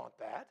you don't want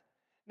that.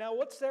 Now,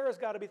 what Sarah's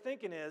got to be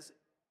thinking is,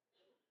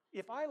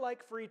 if I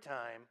like free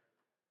time,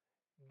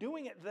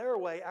 doing it their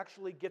way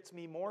actually gets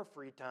me more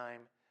free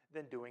time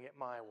than doing it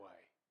my way.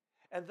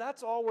 And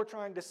that's all we're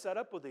trying to set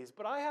up with these.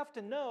 But I have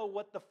to know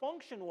what the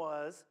function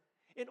was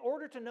in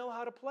order to know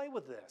how to play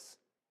with this.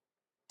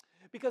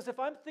 Because if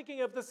I'm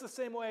thinking of this the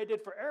same way I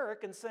did for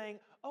Eric and saying,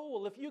 oh,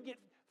 well, if you get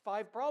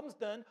 5 problems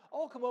done,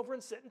 I'll come over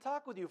and sit and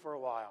talk with you for a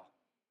while.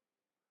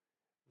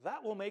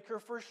 That will make her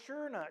for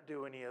sure not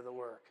do any of the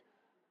work.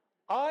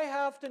 I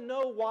have to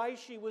know why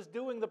she was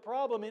doing the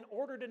problem in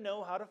order to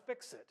know how to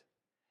fix it.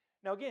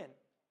 Now again,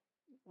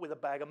 with a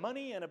bag of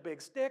money and a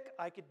big stick,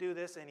 I could do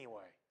this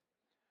anyway.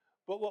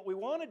 But what we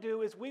want to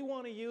do is we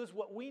want to use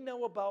what we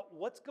know about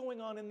what's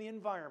going on in the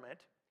environment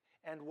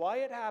and why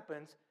it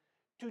happens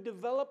to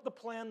develop the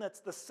plan that's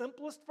the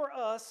simplest for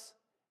us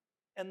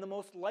and the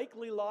most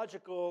likely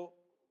logical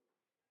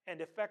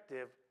and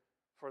effective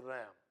for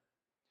them.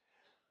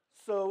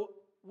 So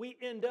we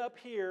end up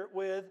here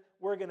with,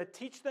 we're going to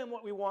teach them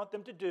what we want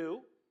them to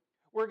do.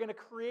 We're going to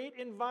create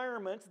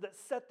environments that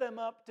set them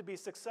up to be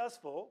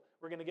successful.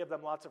 We're going to give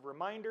them lots of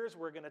reminders.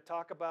 We're going to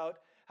talk about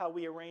how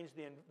we arrange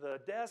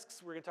the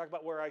desks. We're going to talk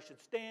about where I should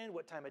stand,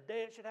 what time of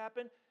day it should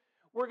happen.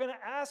 We're going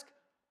to ask,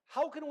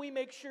 how can we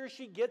make sure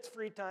she gets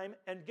free time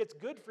and gets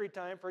good free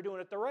time for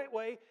doing it the right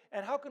way?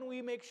 And how can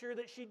we make sure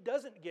that she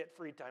doesn't get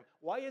free time?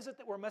 Why is it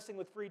that we're messing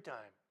with free time?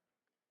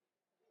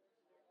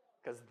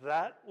 Because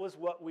that was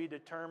what we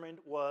determined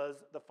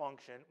was the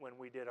function when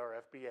we did our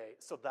FBA.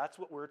 So that's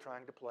what we're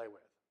trying to play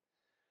with.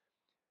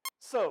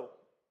 So,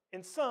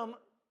 in sum,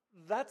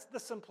 that's the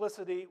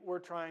simplicity we're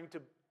trying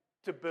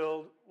to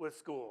build with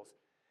schools.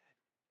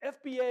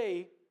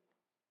 FBA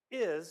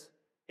is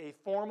a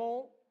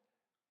formal,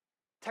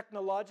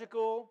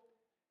 technological,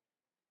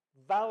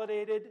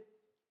 validated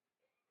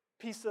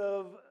piece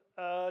of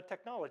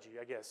technology,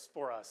 I guess,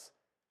 for us.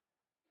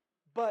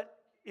 But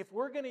if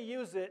we're going to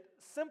use it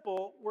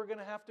simple, we're going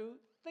to have to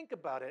think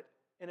about it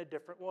in a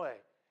different way.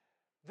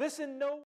 This in no